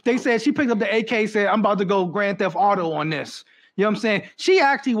who they said she picked up the AK, said, I'm about to go Grand Theft Auto on this. You know what I'm saying? She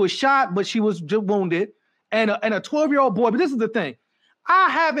actually was shot, but she was wounded. And a 12-year-old boy. But this is the thing. I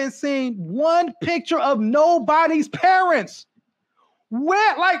haven't seen one picture of nobody's parents.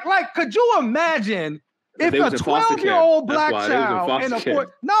 Where, like, could you imagine if a 12-year-old black child and a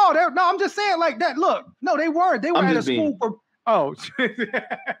no, I'm just saying like that. Look, no, they weren't. They were at a school for that's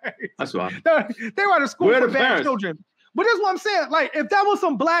why they were at a school for bad children. But that's what I'm saying. Like, if that was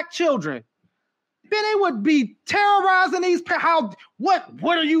some black children, then they would be terrorizing these. What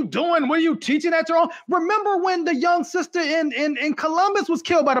are you doing? What are you teaching at your own? Remember when the young sister in Columbus was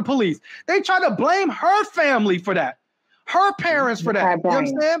killed by the police? They tried to blame her family for that, her parents for that. You know what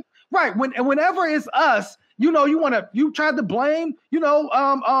I'm saying? Right. Whenever it's us, you tried to blame,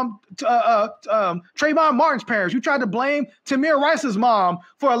 Trayvon Martin's parents. You tried to blame Tamir Rice's mom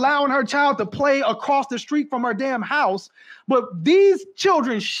for allowing her child to play across the street from her damn house. But these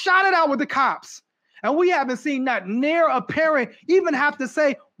children shot it out with the cops. And we haven't seen not near a parent even have to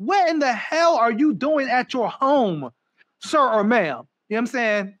say, what in the hell are you doing at your home, sir or ma'am? You know what I'm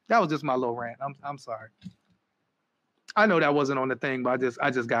saying? That was just my little rant. I'm sorry. I know that wasn't on the thing, but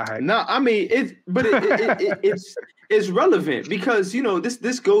I just got hyped. No, I mean it's relevant because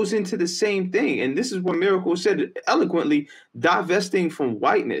this goes into the same thing, and this is what Miracle said eloquently: divesting from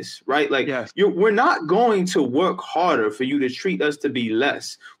whiteness, right? Like we're not going to work harder for you to treat us to be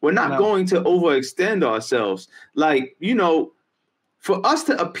less. We're not going to overextend ourselves. Like for us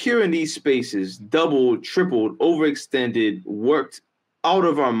to appear in these spaces, doubled, tripled, overextended, worked out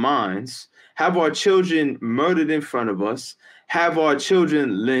of our minds. Have our children murdered in front of us, have our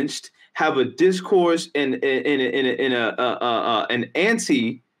children lynched, have a discourse in an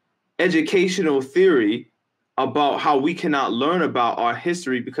anti-educational theory about how we cannot learn about our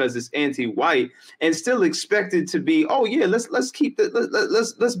history because it's anti-white, and still expected to be,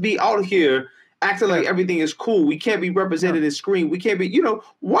 let's be out here acting like everything is cool. We can't be represented in screen. We can't be,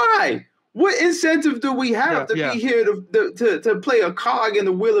 why? What incentive do we have to be here to play a cog in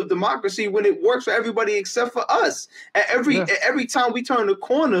the wheel of democracy when it works for everybody except for us? Every time we turn the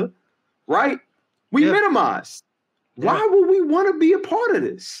corner, right, we minimize. Why would we want to be a part of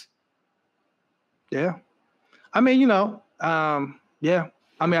this? Yeah, I mean, I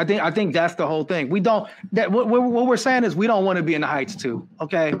mean, I think that's the whole thing. We don't. What we're saying is we don't want to be in the Heights too.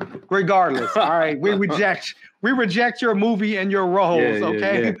 Okay, regardless. All right, we reject your movie and your roles.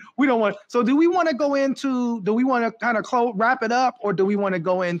 Okay, we don't want. So do we want to go into? Do we want to kind of wrap it up, or do we want to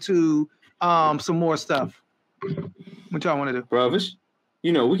go into some more stuff? What y'all want to do, brothers?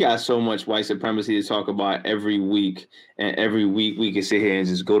 We got so much white supremacy to talk about every week, and every week we can sit here and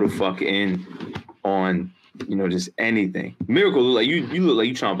just go to fuck in on. Just anything. Miracle, look like you look like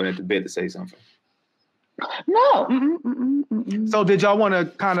you chomping at the bit to say something. No. So did y'all want to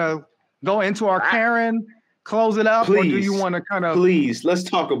kind of go into our Karen, close it up, or do you want to kind of... Please, let's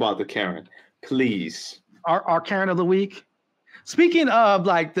talk about the Karen. Please. Our Karen of the week. Speaking of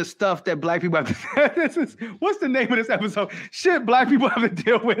like the stuff that black people have to... what's the name of this episode? Shit black people have to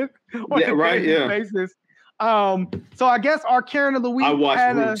deal with on a daily basis. So I guess our Karen of the week... I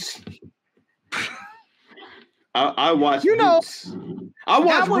watched Roots. I watched Roots. I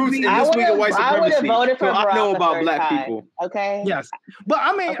watched Roots in this week of white supremacy. I would have voted for I know about black people. Okay. Yes, but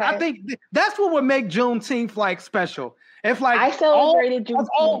I mean, I think that's what would make Juneteenth like special. If like I celebrated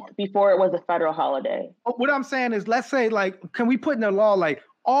Juneteenth before it was a federal holiday. What I'm saying is, let's say like, can we put in the law like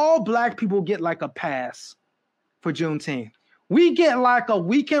all black people get like a pass for Juneteenth? We get like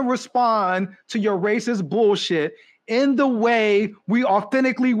we can respond to your racist bullshit in the way we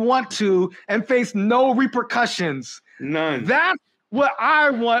authentically want to and face no repercussions. None. That's what I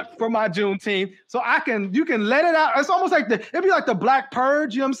want for my Juneteenth. So you can let it out. It's almost like it'd be like the Black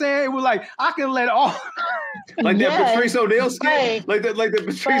Purge, you know what I'm saying? It was like, I can let it all. Like that Patrice O'Neal skin? Right. Like the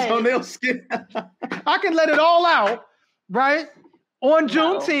Patrice O'Neal skin? I can let it all out, right? On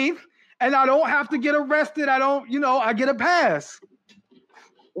Juneteenth, and I don't have to get arrested. I get a pass.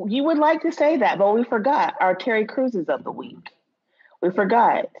 You would like to say that, but we forgot our Terry Cruz's of the week. We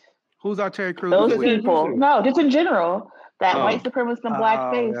forgot. Who's our Terry Crews? Those people. No, just in general, that white supremacist and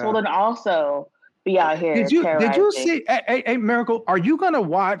blackface will then also be out here. Did you see? Hey, Miracle, are you gonna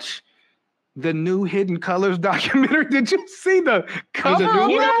watch the new Hidden Colors documentary? Did you see the cover? You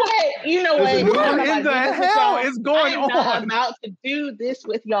know what? What in the hell is going on? I'm about to do this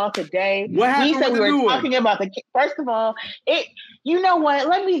with y'all today. What happened? We said we were talking about first of all, you know what?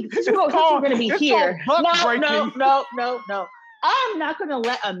 Since we're going to be here. No. I'm not going to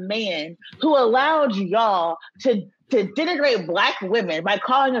let a man who allowed y'all to denigrate Black women by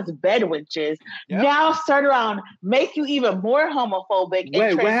calling us bed witches now start around make you even more homophobic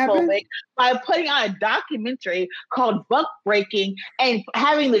and transphobic by putting out a documentary called Buck Breaking and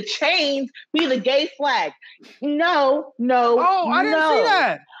having the chains be the gay flag. No. Oh, I didn't see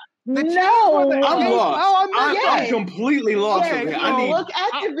that. I'm lost. I'm completely lost. Look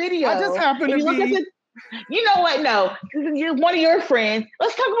at the video. I just happen to be. You know what? No, you're one of your friends.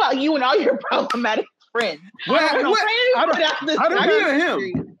 Let's talk about you and all your problematic friends. I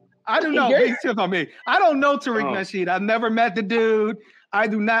don't know. Big tip on me. I don't know Tariq Nasheed. I've never met the dude. I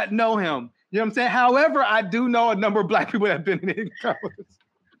do not know him. You know what I'm saying? However, I do know a number of Black people that have been in Hidden Colors.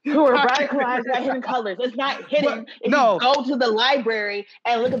 Who are radicalized by Hidden Colors. It's not hidden. If you go to the library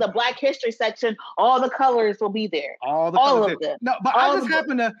and look at the Black History section, all the colors will be there. All of them. No, but I just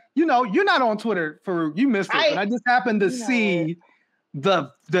happen to, you're not on Twitter, Farouk. You missed it. But I just happened to see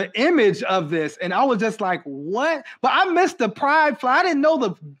the image of this, and I was just like, "What?" But I missed the pride flag. I didn't know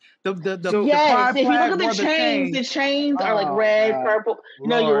the pride if you look at the chains are like red, purple.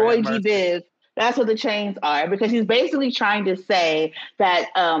 Your Roy G. Biv. That's what the chains are, because he's basically trying to say that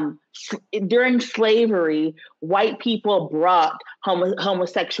during slavery, white people brought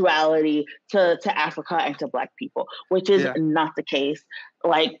homosexuality to Africa and to Black people, which is not the case.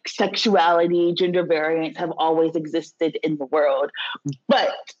 Like, sexuality, gender variance have always existed in the world.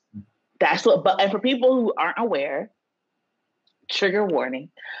 But and for people who aren't aware, trigger warning,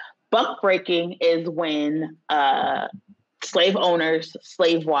 buck breaking is when slave owners,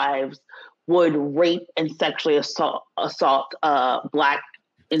 slave wives would rape and sexually assault Black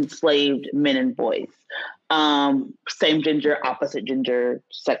enslaved men and boys. Same gender, opposite gender,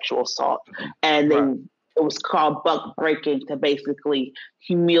 sexual assault. And it was called buck breaking to basically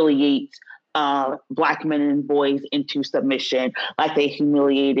humiliate Black men and boys into submission, like they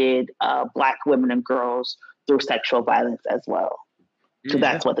humiliated Black women and girls through sexual violence as well. So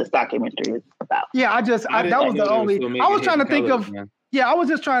that's what this documentary is about. Yeah, I was trying to think of. Yeah, I was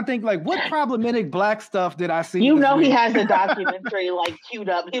just trying to think, like, what problematic Black stuff did I see? He has a documentary like queued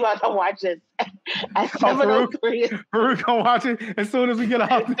up. He about to watch it at 7:03. Farouk gonna watch it as soon as we get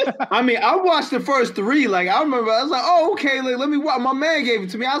off. I mean, I watched the first 3. Like, I remember, I was like, "Oh, okay, like, let me watch." My man gave it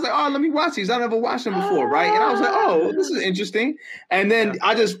to me. I was like, "Oh, let me watch these. I never watched them before, right?" And I was like, "Oh, this is interesting." And then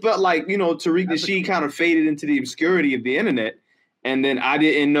I just felt like, Tariq Nasheed kind of faded into the obscurity of the internet, and then I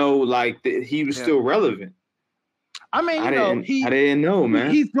didn't know like that he was still relevant. I mean, I didn't know, man.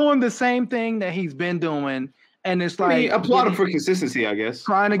 He's doing the same thing that he's been doing, and it's like applaud him for consistency, I guess.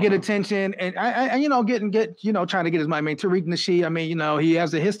 Trying to get attention and trying to get his money. I mean, Tariq Nasheed, I mean, he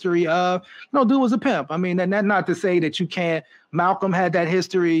has a history of, dude was a pimp. I mean, and that not to say that you can't. Malcolm had that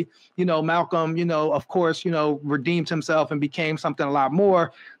history. Malcolm, of course, redeemed himself and became something a lot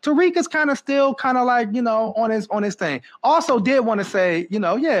more. Tariq is kind of still like, on his thing. Also did want to say,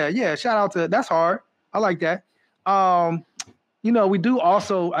 shout out to, that's hard. I like that. We do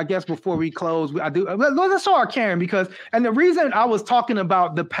also, I guess before we close, let's start Karen, and the reason I was talking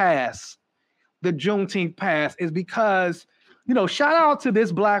about the Juneteenth past is because, shout out to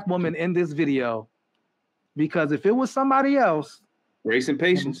this Black woman in this video, because if it was somebody else, grace and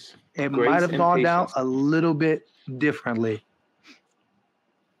patience, it might have gone down a little bit differently.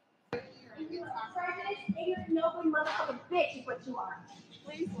 You're a noble motherfucking bitch is what you are.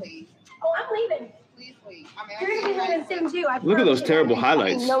 Please leave. Oh, I'm leaving. Please leave. You're going to be living soon too. Look at those terrible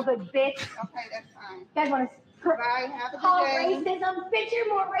highlights. No good bitch. Okay, that's fine. You guys want to call racism? Bitch, you're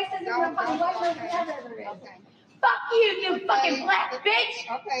more racist than the fucking white person ever is. Okay. Fuck you fucking Black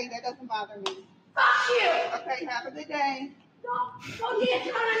bitch. Okay, that doesn't bother me. Fuck you. Okay, have a good day. Don't dance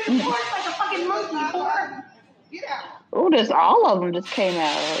around on your porch like a fucking monkey, whore. Get out. Oh, all of them just came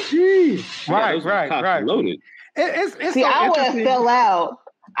out. Jeez. Right. Loaded. It's See, so I would have fell out.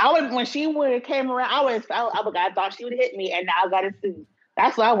 When she would have came around, I thought she would have hit me, and now I got to see.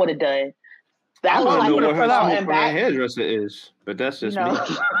 That's what I would have done. That's what I would have fell out. And her hairdresser is, but that's just me.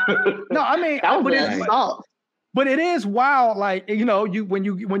 No, I mean, but it is wild. Like, when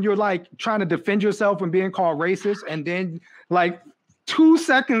you're like trying to defend yourself from being called racist, and then like 2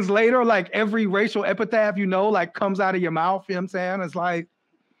 seconds later, like every racial epithet like comes out of your mouth. You know what I'm saying? It's like,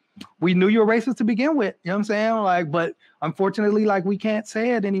 we knew you were racist to begin with. You know what I'm saying? Like, but unfortunately, like, we can't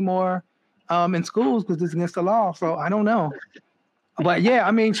say it anymore in schools because it's against the law. So I don't know. But yeah,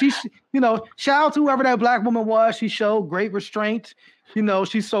 I mean, shout out to whoever that Black woman was. She showed great restraint.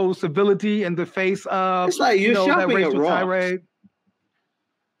 She showed civility in the face of, it's like you're shopping that racial at Raw. tirade.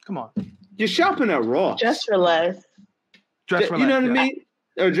 Come on. You're shopping at Raw. Just for less. Dress for you less. know what I mean?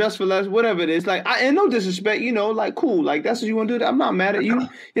 or dress for less, whatever it is. Like, and no disrespect, you know, like, cool, like that's what you want to do. I'm not mad at you.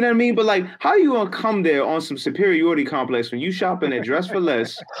 You know what I mean? But like, how you gonna come there on some superiority complex when you shopping at Dress for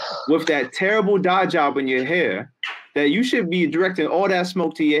Less with that terrible dye job in your hair that you should be directing all that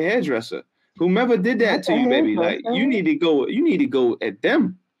smoke to your hairdresser? Whomever did that to you, baby, like you need to go at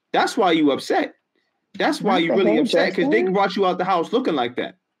them. That's why you upset. That's why you really upset, because they brought you out the house looking like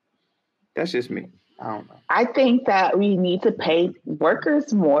that. That's just me. I don't know. I think that we need to pay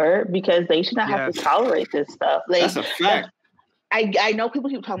workers more because they should not have to tolerate this stuff. Like, that's a fact. I know people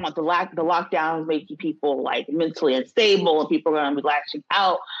keep talking about the lockdowns making people like mentally unstable and people are going to be lashing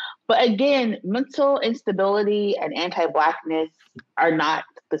out. But again, mental instability and anti-Blackness are not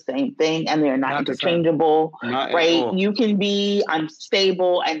the same thing, and they're not interchangeable, right? You can be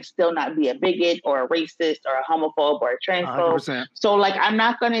unstable and still not be a bigot or a racist or a homophobe or a transphobe. 100%. So like, I'm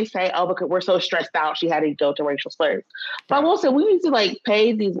not going to say, oh, because we're so stressed out, she had to go to racial slurs. But I will say we need to like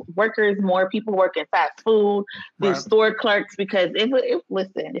pay these workers more, people working fast food, these store clerks, because if it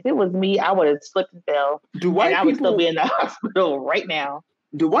was me, I would have slipped and fell. I would still be in the hospital right now.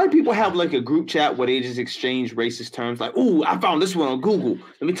 Do white people have like a group chat where they just exchange racist terms? Like, ooh, I found this one on Google.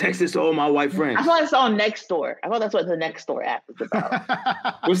 Let me text this to all my white friends. I thought it's on Nextdoor. I thought that's what the Nextdoor app is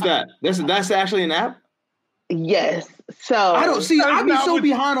about. What's that? That's actually an app? Yes. So I don't see. I be so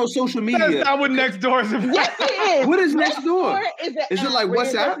behind on social media. That's not what Nextdoor is about. Yes, it is. What is Nextdoor? Is it like WhatsApp? You're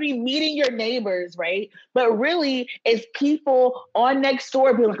supposed to be meeting your neighbors, right? But really, it's people on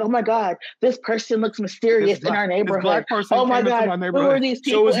Nextdoor being like, "Oh my God, this person looks mysterious in our neighborhood. Oh my God, who are these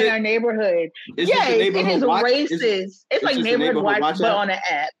people in our neighborhood?" Yes, it is racist. It's like Neighborhood Watch, but on an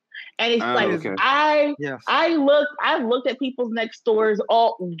app. And it's I looked at people's next doors,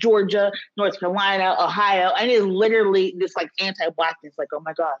 all Georgia, North Carolina, Ohio, and it's literally this like anti-Blackness. Like, oh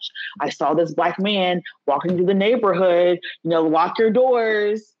my gosh, I saw this Black man walking through the neighborhood. You know, lock your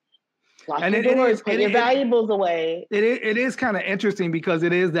doors. Put your valuables away. It is kind of interesting because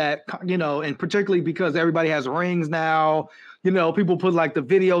it is that, you know, and particularly because everybody has Rings now. You know, people put like the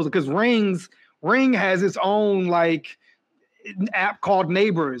videos because Ring has its own like app called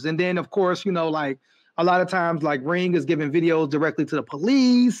Neighbors, and then of course, you know, like a lot of times like Ring is giving videos directly to the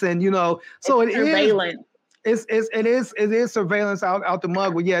police, and you know, so it's surveillance. It is surveillance out the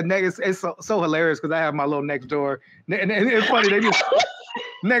mug. But yeah, it's so hilarious because I have my little Nextdoor, and it's funny they be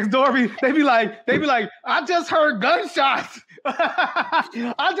Nextdoor they be like I just heard gunshots.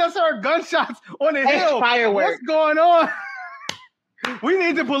 I just heard gunshots on the hill. Fireworks. What's going on? We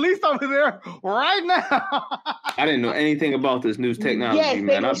need the police over there right now. I didn't know anything about this news technology, yes,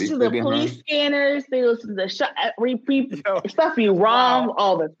 man. They listen to the police scanners. They listen to the repeat stuff you wrong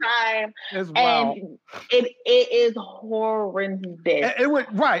all the time. It's wild. And it is horrendous.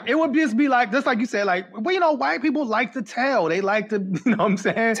 It would just be like, just like you said, like, well, you know, white people like to tell. They like to, you know what I'm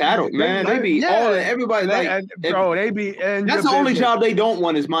saying? Tattle, man. They be all everybody like, bro, they be. That's the only job they don't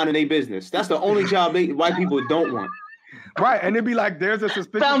want is minding their business. That's the only job white people don't want. Right, and it'd be like there's a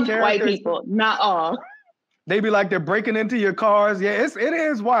suspicious character. White people, not all. They be like they're breaking into your cars. Yeah, it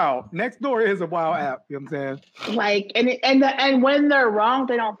is wild. Nextdoor is a wild app. You know what I'm saying? Like, and when they're wrong,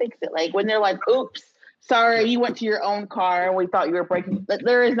 they don't fix it. Like when they're like, "Oops, sorry, you went to your own car and we thought you were breaking."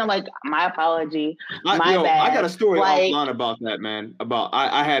 There is no like, my apology, my bad. I got a story offline about that, man. About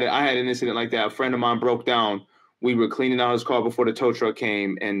I had an incident like that. A friend of mine broke down. We were cleaning out his car before the tow truck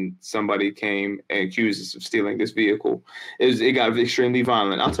came, and somebody came and accused us of stealing this vehicle. It got extremely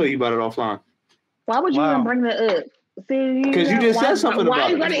violent. I'll tell you about it offline. Why would you even bring that up? Because you just said something about it. Why are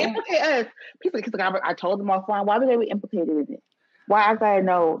you going to implicate us? People, I told them offline. Why would they be implicated in it? Why I gotta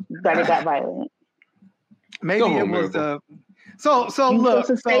know that it got violent? Maybe it was the. So look,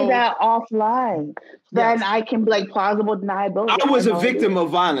 to say that offline, then I can be like plausible deniability. I was a victim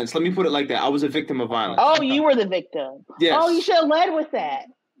of violence. Let me put it like that. I was a victim of violence. Oh, you were the victim. Yes. Oh, you should have led with that.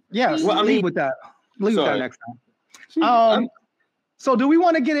 Yes. Well, leave with that. Leave with that next time. So do we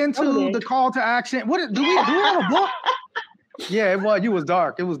want to get into the call to action? Do we have a book? Yeah, it was. You was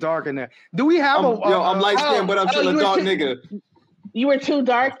dark. It was dark in there. Do we have I'm light skinned, but I'm still a dark nigga. You were too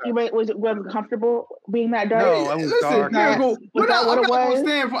dark. You wasn't comfortable being that dark. No, it was dark. I'm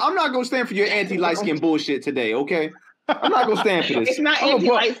not gonna stand for your anti-light skin bullshit today. Okay, I'm not gonna stand for this. It's not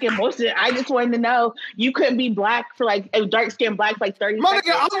anti-light skin bullshit. I just wanted to know you couldn't be black for like a dark skin black for like 30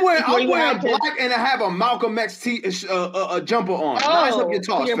 seconds. I'm wearing black and I have a Malcolm X jumper on. Nice up your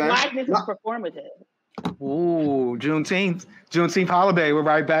toss, your blackness is performative. Ooh, Juneteenth holiday. We're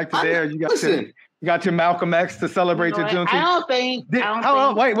right back to there. You got listen. You got your Malcolm X to celebrate your Juneteenth. I don't think.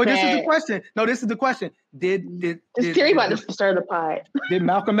 Wait. Well, this is the question. No, this is the question. Did Terry about to stir the pot? Did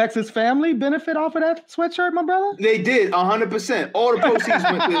Malcolm X's family benefit off of that sweatshirt, my brother? They did 100%. All the proceeds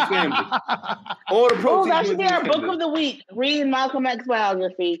went to his family. All the proceeds. That should be our book of the week. Read Malcolm X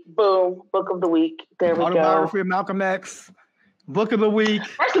biography. Boom, book of the week. There we go. Autobiography of Malcolm X. Book of the week.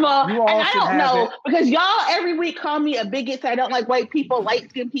 First of all, and I don't know because y'all every week call me a bigot. So I don't like white people,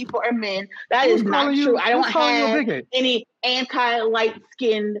 light-skinned people, or men. That is not true. I don't have any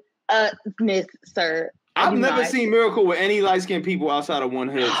anti-light-skinnedness, sir. I've never seen Miracle with any light-skinned people outside of one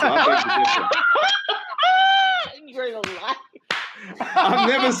hood. So I beg to differ. You're a lie. I've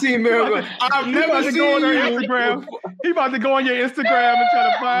never seen Miracle. I've never seen go on her Instagram. He about to go on your Instagram and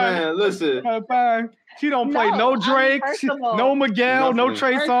try to find. Man, listen. Try to find. She don't play no Drake, no Miguel, no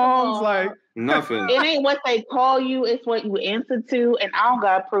Trey Songz, like nothing. It ain't what they call you; it's what you answer to. And I don't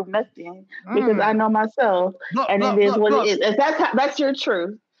gotta prove nothing because I know myself, and it is what it is. If that's your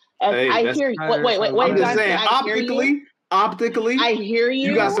truth. I hear you. Wait. I'm just saying, optically, I hear you.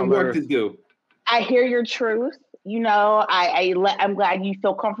 You got some work to do. I hear your truth. You know, I'm glad you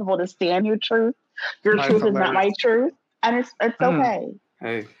feel comfortable to stand your truth. Your truth is not my truth, and it's okay.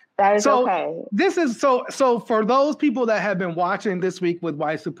 Hey. That is okay. This is so for those people that have been watching this week with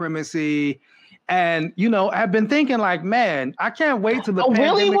white supremacy and have been thinking like, man, I can't wait till the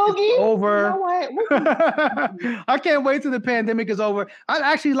pandemic is over. You know I can't wait till the pandemic is over. I'd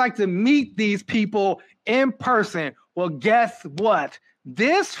actually like to meet these people in person. Well, guess what?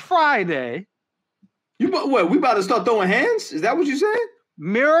 This Friday. We about to start throwing hands? Is that what you said?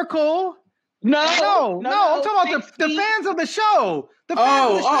 Miracle. No, I'm talking about the fans of the show. The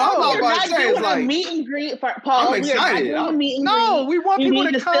fans of the show. I'm about to say, it's like meet and greet for Paul. I'm excited. We want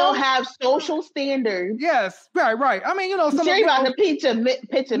people to still have social standards. Yes, right. I mean, some Sherry about to pitch a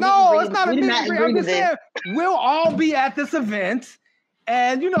no, it's not a meet and greet. I'm just saying we'll all be at this event.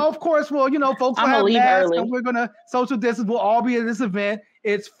 And of course, folks will have masks and we're gonna social distance. We'll all be at this event.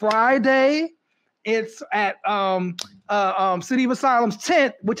 It's Friday. It's at City of Asylum's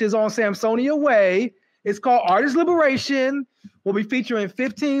tent, which is on Samsonia Way. It's called Artist Liberation. We'll be featuring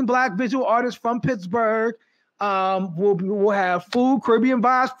 15 Black visual artists from Pittsburgh. We'll have food, Caribbean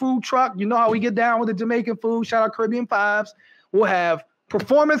Vibes food truck. You know how we get down with the Jamaican food. Shout out Caribbean Vibes. We'll have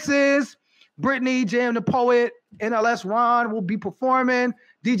performances. Brittany, Jam the Poet, NLS Ron will be performing.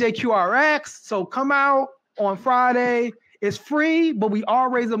 DJ QRX. So come out on Friday. It's free, but we are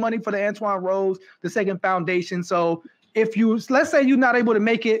raising money for the Antoine Rose II Foundation. So if let's say you're not able to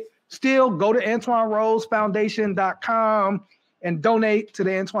make it, still go to AntoineRoseFoundation.com and donate to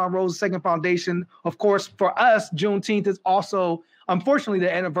the Antoine Rose II Foundation. Of course, for us, Juneteenth is also, unfortunately,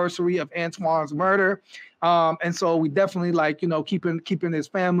 the anniversary of Antoine's murder. And so we definitely keeping his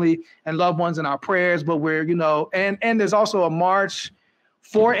family and loved ones in our prayers. But we're, and there's also a march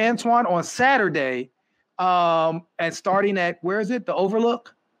for Antoine on Saturday. And starting at, where is it? The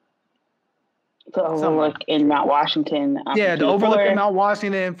Overlook? The Overlook in Mount Washington. The Overlook in Mount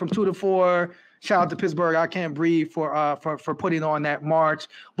Washington from 2 to 4. Shout out to Pittsburgh. I Can't Breathe for putting on that march.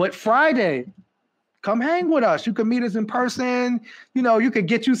 But Friday, come hang with us. You can meet us in person. You could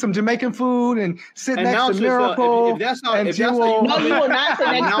get you some Jamaican food and sit next to Miracle. No, you will not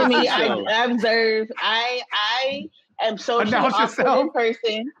sit next to me. I observe. I am socially awkward in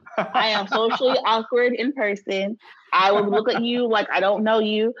person. I am socially awkward in person. I will look at you like I don't know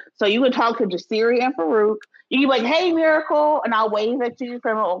you. So you can talk to Jasiri and Farouk. You can be like, hey, Miracle, and I'll wave at you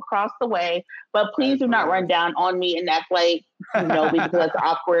from across the way. But please do not run down on me and act like, because it's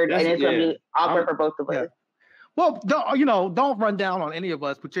awkward and it's going to be awkward for both of us. Well, don't run down on any of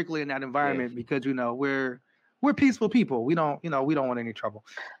us, particularly in that environment, because, we're peaceful people. We don't want any trouble.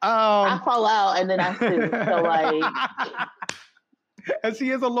 I fall out and then I sue. So like... And she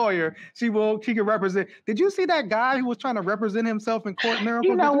is a lawyer. She can represent. Did you see that guy who was trying to represent himself in court,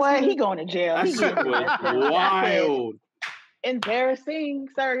 Miracle? You know what? He going to jail. That shit was wild. Embarrassing,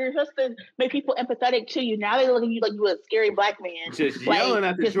 sir. You're supposed to make people empathetic to you. Now they look at you like you a scary black man. Just yelling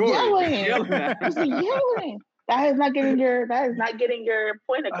at the Jordan. Just yelling. That is not getting your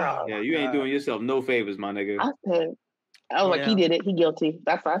point across. Yeah, you ain't doing yourself no favors, my nigga. I was like, he did it. He guilty.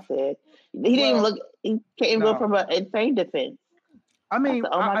 That's what I said. He didn't even look. He can't even go from an insane defense. I mean,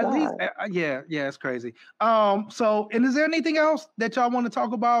 at least, it's crazy. So, and is there anything else that y'all want to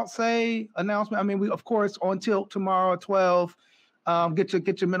talk about? Say announcement. I mean, we of course on Tilt tomorrow at 12. Get your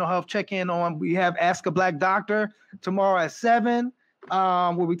mental health check in on. We have Ask a Black Doctor tomorrow at 7.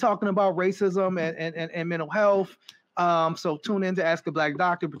 We'll be talking about racism and mental health. So tune in to Ask a Black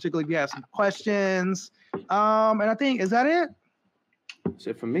Doctor, particularly if you have some questions. And I think, is that it? That's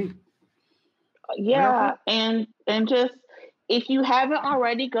it for me. Yeah, and just if you haven't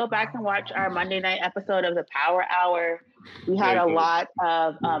already, go back and watch our Monday night episode of the Power Hour. We had a lot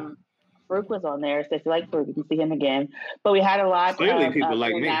of Farouk was on there, so if you like Farouk, you can see him again. But we had a lot of people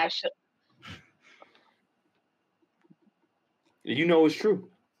like me. You know it's true.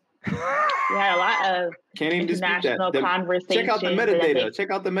 We had a lot of international conversations. Check out the metadata. Check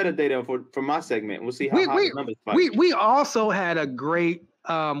out the metadata for my segment. We'll see how the numbers fight. We also had a great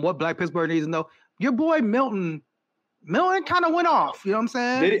what Black Pittsburgh needs to know. Your boy Milton kind of went off. You know what I'm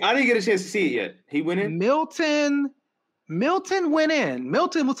saying? I didn't get a chance to see it yet. He went in? Milton went in.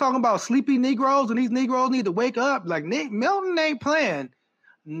 Milton was talking about sleepy Negroes, and these Negroes need to wake up. Like, Milton ain't playing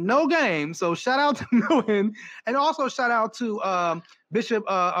no game. So shout out to Milton. And also shout out to Bishop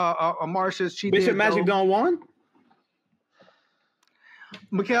Marsha's chief. Bishop Magic Don Juan?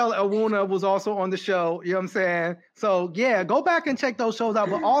 Mikel Awuna was also on the show. You know what I'm saying? So, yeah, go back and check those shows out.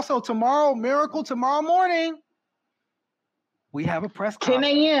 But also tomorrow morning, we have a press conference.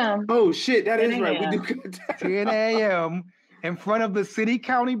 10 a.m. Oh, shit. That is right. We do 10 a.m. in front of the city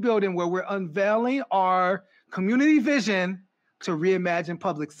county building where we're unveiling our community vision to reimagine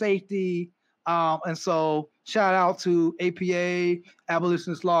public safety. And so shout out to APA,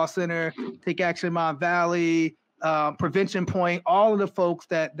 Abolitionist Law Center, Take Action Mon Valley, Prevention Point, all of the folks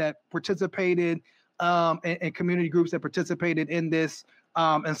that participated and community groups that participated in this.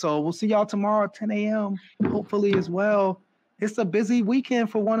 And so we'll see y'all tomorrow at 10 a.m. hopefully as well. It's a busy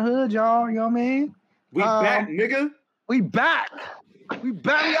weekend for One Hood, y'all. You know what I mean? We back, nigga. We back. We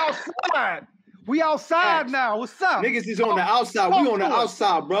outside. We outside now. What's up? Niggas is on the outside. We on the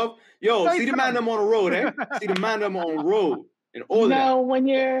outside, bro. Yo, see the man them on the road, eh? See the man them on the road. And all that. No, when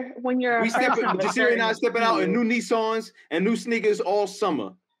you're Jasiri and I stepping out in new Nissans and new sneakers all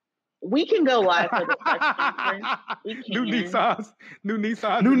summer. We can go live for the press conference. New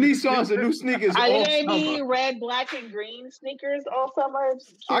Nissans and new sneakers. Are you gonna be red, black, and green sneakers all summer?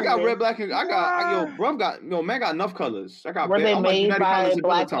 I got red, black, and man got enough colors. Were they made by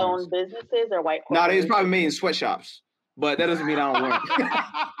black-owned businesses or white? Nah, they was probably made in sweatshops, but that doesn't mean I don't wear it.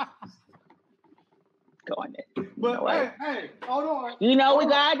 Go on it. But hey, hold on. You know we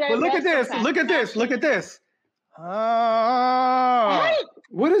got that. But look at this. Oh.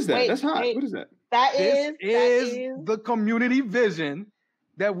 What is that? Wait, that's hot. What is that? That is the community vision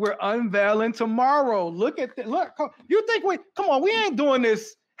that we're unveiling tomorrow. Look at that. Look, you think come on, we ain't doing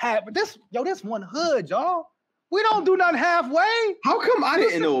this this One Hood, y'all. We don't do nothing halfway. How come I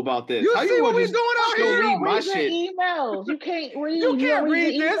didn't know about this? You see what we doing out here? Read my shit. Emails. You can't read. You can't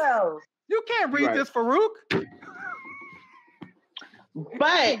read this. You can't read this, Farouk.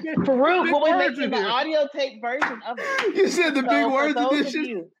 But Farouk will be making the audio tape version of it. You said the big words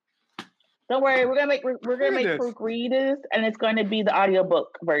edition. Don't worry, we're gonna make Farouk read this, and it's going to be the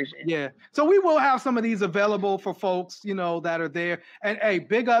audiobook version. Yeah. So we will have some of these available for folks, that are there. And hey,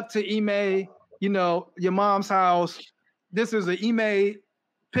 big up to Ime, your mom's house. This is an Ime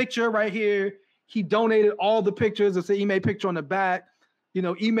picture right here. He donated all the pictures. It's an Ime picture on the back.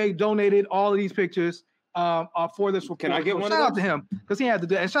 Ime donated all of these pictures for this report. Can I get one? Shout out to him because he had to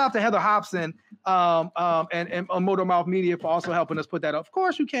do it. And shout out to Heather Hobson and Motor Mouth Media for also helping us put that up. Of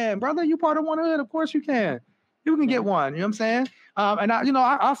course you can, brother. You part of One Hood. Of course you can. You can get one. You know what I'm saying? And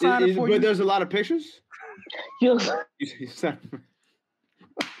I'll sign it for you. But there's a lot of pictures.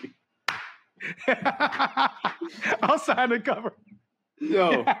 I'll sign the cover.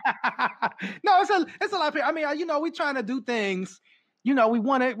 Yo. No, it's a lot of people. I mean, we're trying to do things. We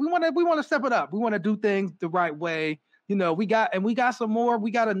want to step it up. We want to do things the right way. We got some more.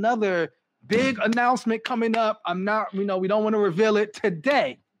 We got another big announcement coming up. We don't want to reveal it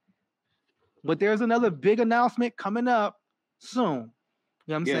today, but there's another big announcement coming up soon.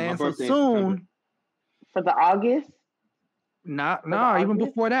 You know what I'm saying? So soon. For the August? Even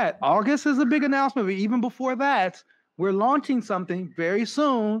before that. August is a big announcement, but even before that, we're launching something very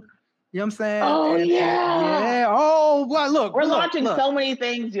soon. You know what I'm saying? Oh, yeah. Oh, well, look. We're launching so many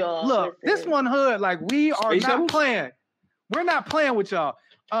things, y'all. Look, this One Hood, we are not playing. We're not playing with y'all.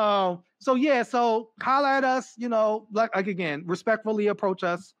 So holler at us, again, respectfully approach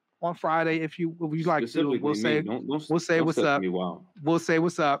us on Friday if you like to. We'll say what's up. We'll say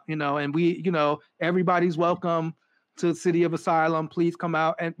what's up, and we, everybody's welcome to the City of Asylum. Please come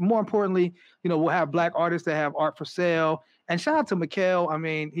out. And more importantly, we'll have Black artists that have art for sale. And shout out to Mikel. I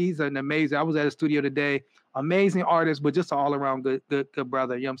mean, he's an amazing. I was at a studio today. Amazing artist, but just an all-around good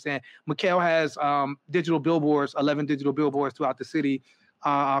brother. You know what I'm saying? Mikel has 11 digital billboards throughout the city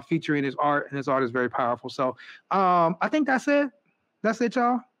featuring his art, and his art is very powerful. So I think that's it. That's it,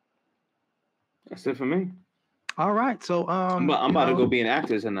 y'all. That's it for me. All right. So I'm about to go be an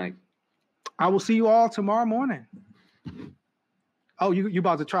actor tonight. I will see you all tomorrow morning. Oh, you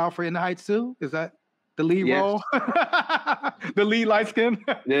about to trial for In the Heights too? Is that the lead role? The lead light skin?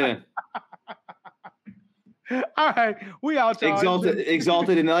 Yeah. All right, we out, y'all.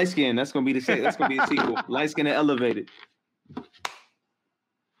 Exalted and light skin. That's gonna be the sequel. Light skin and elevated.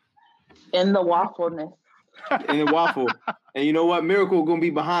 In the waffleness. In the waffle. And you know what? Miracle gonna be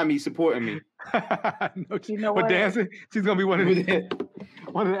behind me, supporting me. No, you know what? Dancing. She's gonna be one of the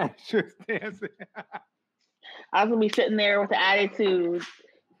extras dancing. I was gonna be sitting there with the attitude,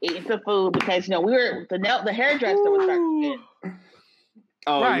 eating some food because the hairdresser was starting to get.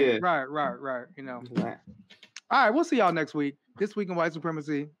 Oh right, yeah. Right. You know. Right. All right, we'll see y'all next week. This week in White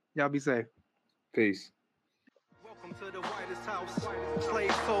Supremacy. Y'all be safe. Peace. Welcome to the whitest house.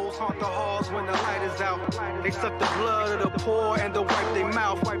 Slave souls haunt the halls when the light is out. They suck the blood of the poor and to wipe their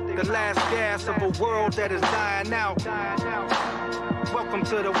mouth. The last gas of a world that is dying out. Welcome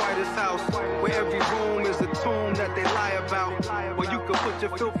to the whitest house, where every room is a tomb that they lie about. Where you can put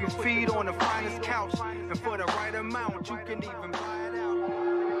your filthy feet on the finest couch, and for the right amount, you can even buy it out.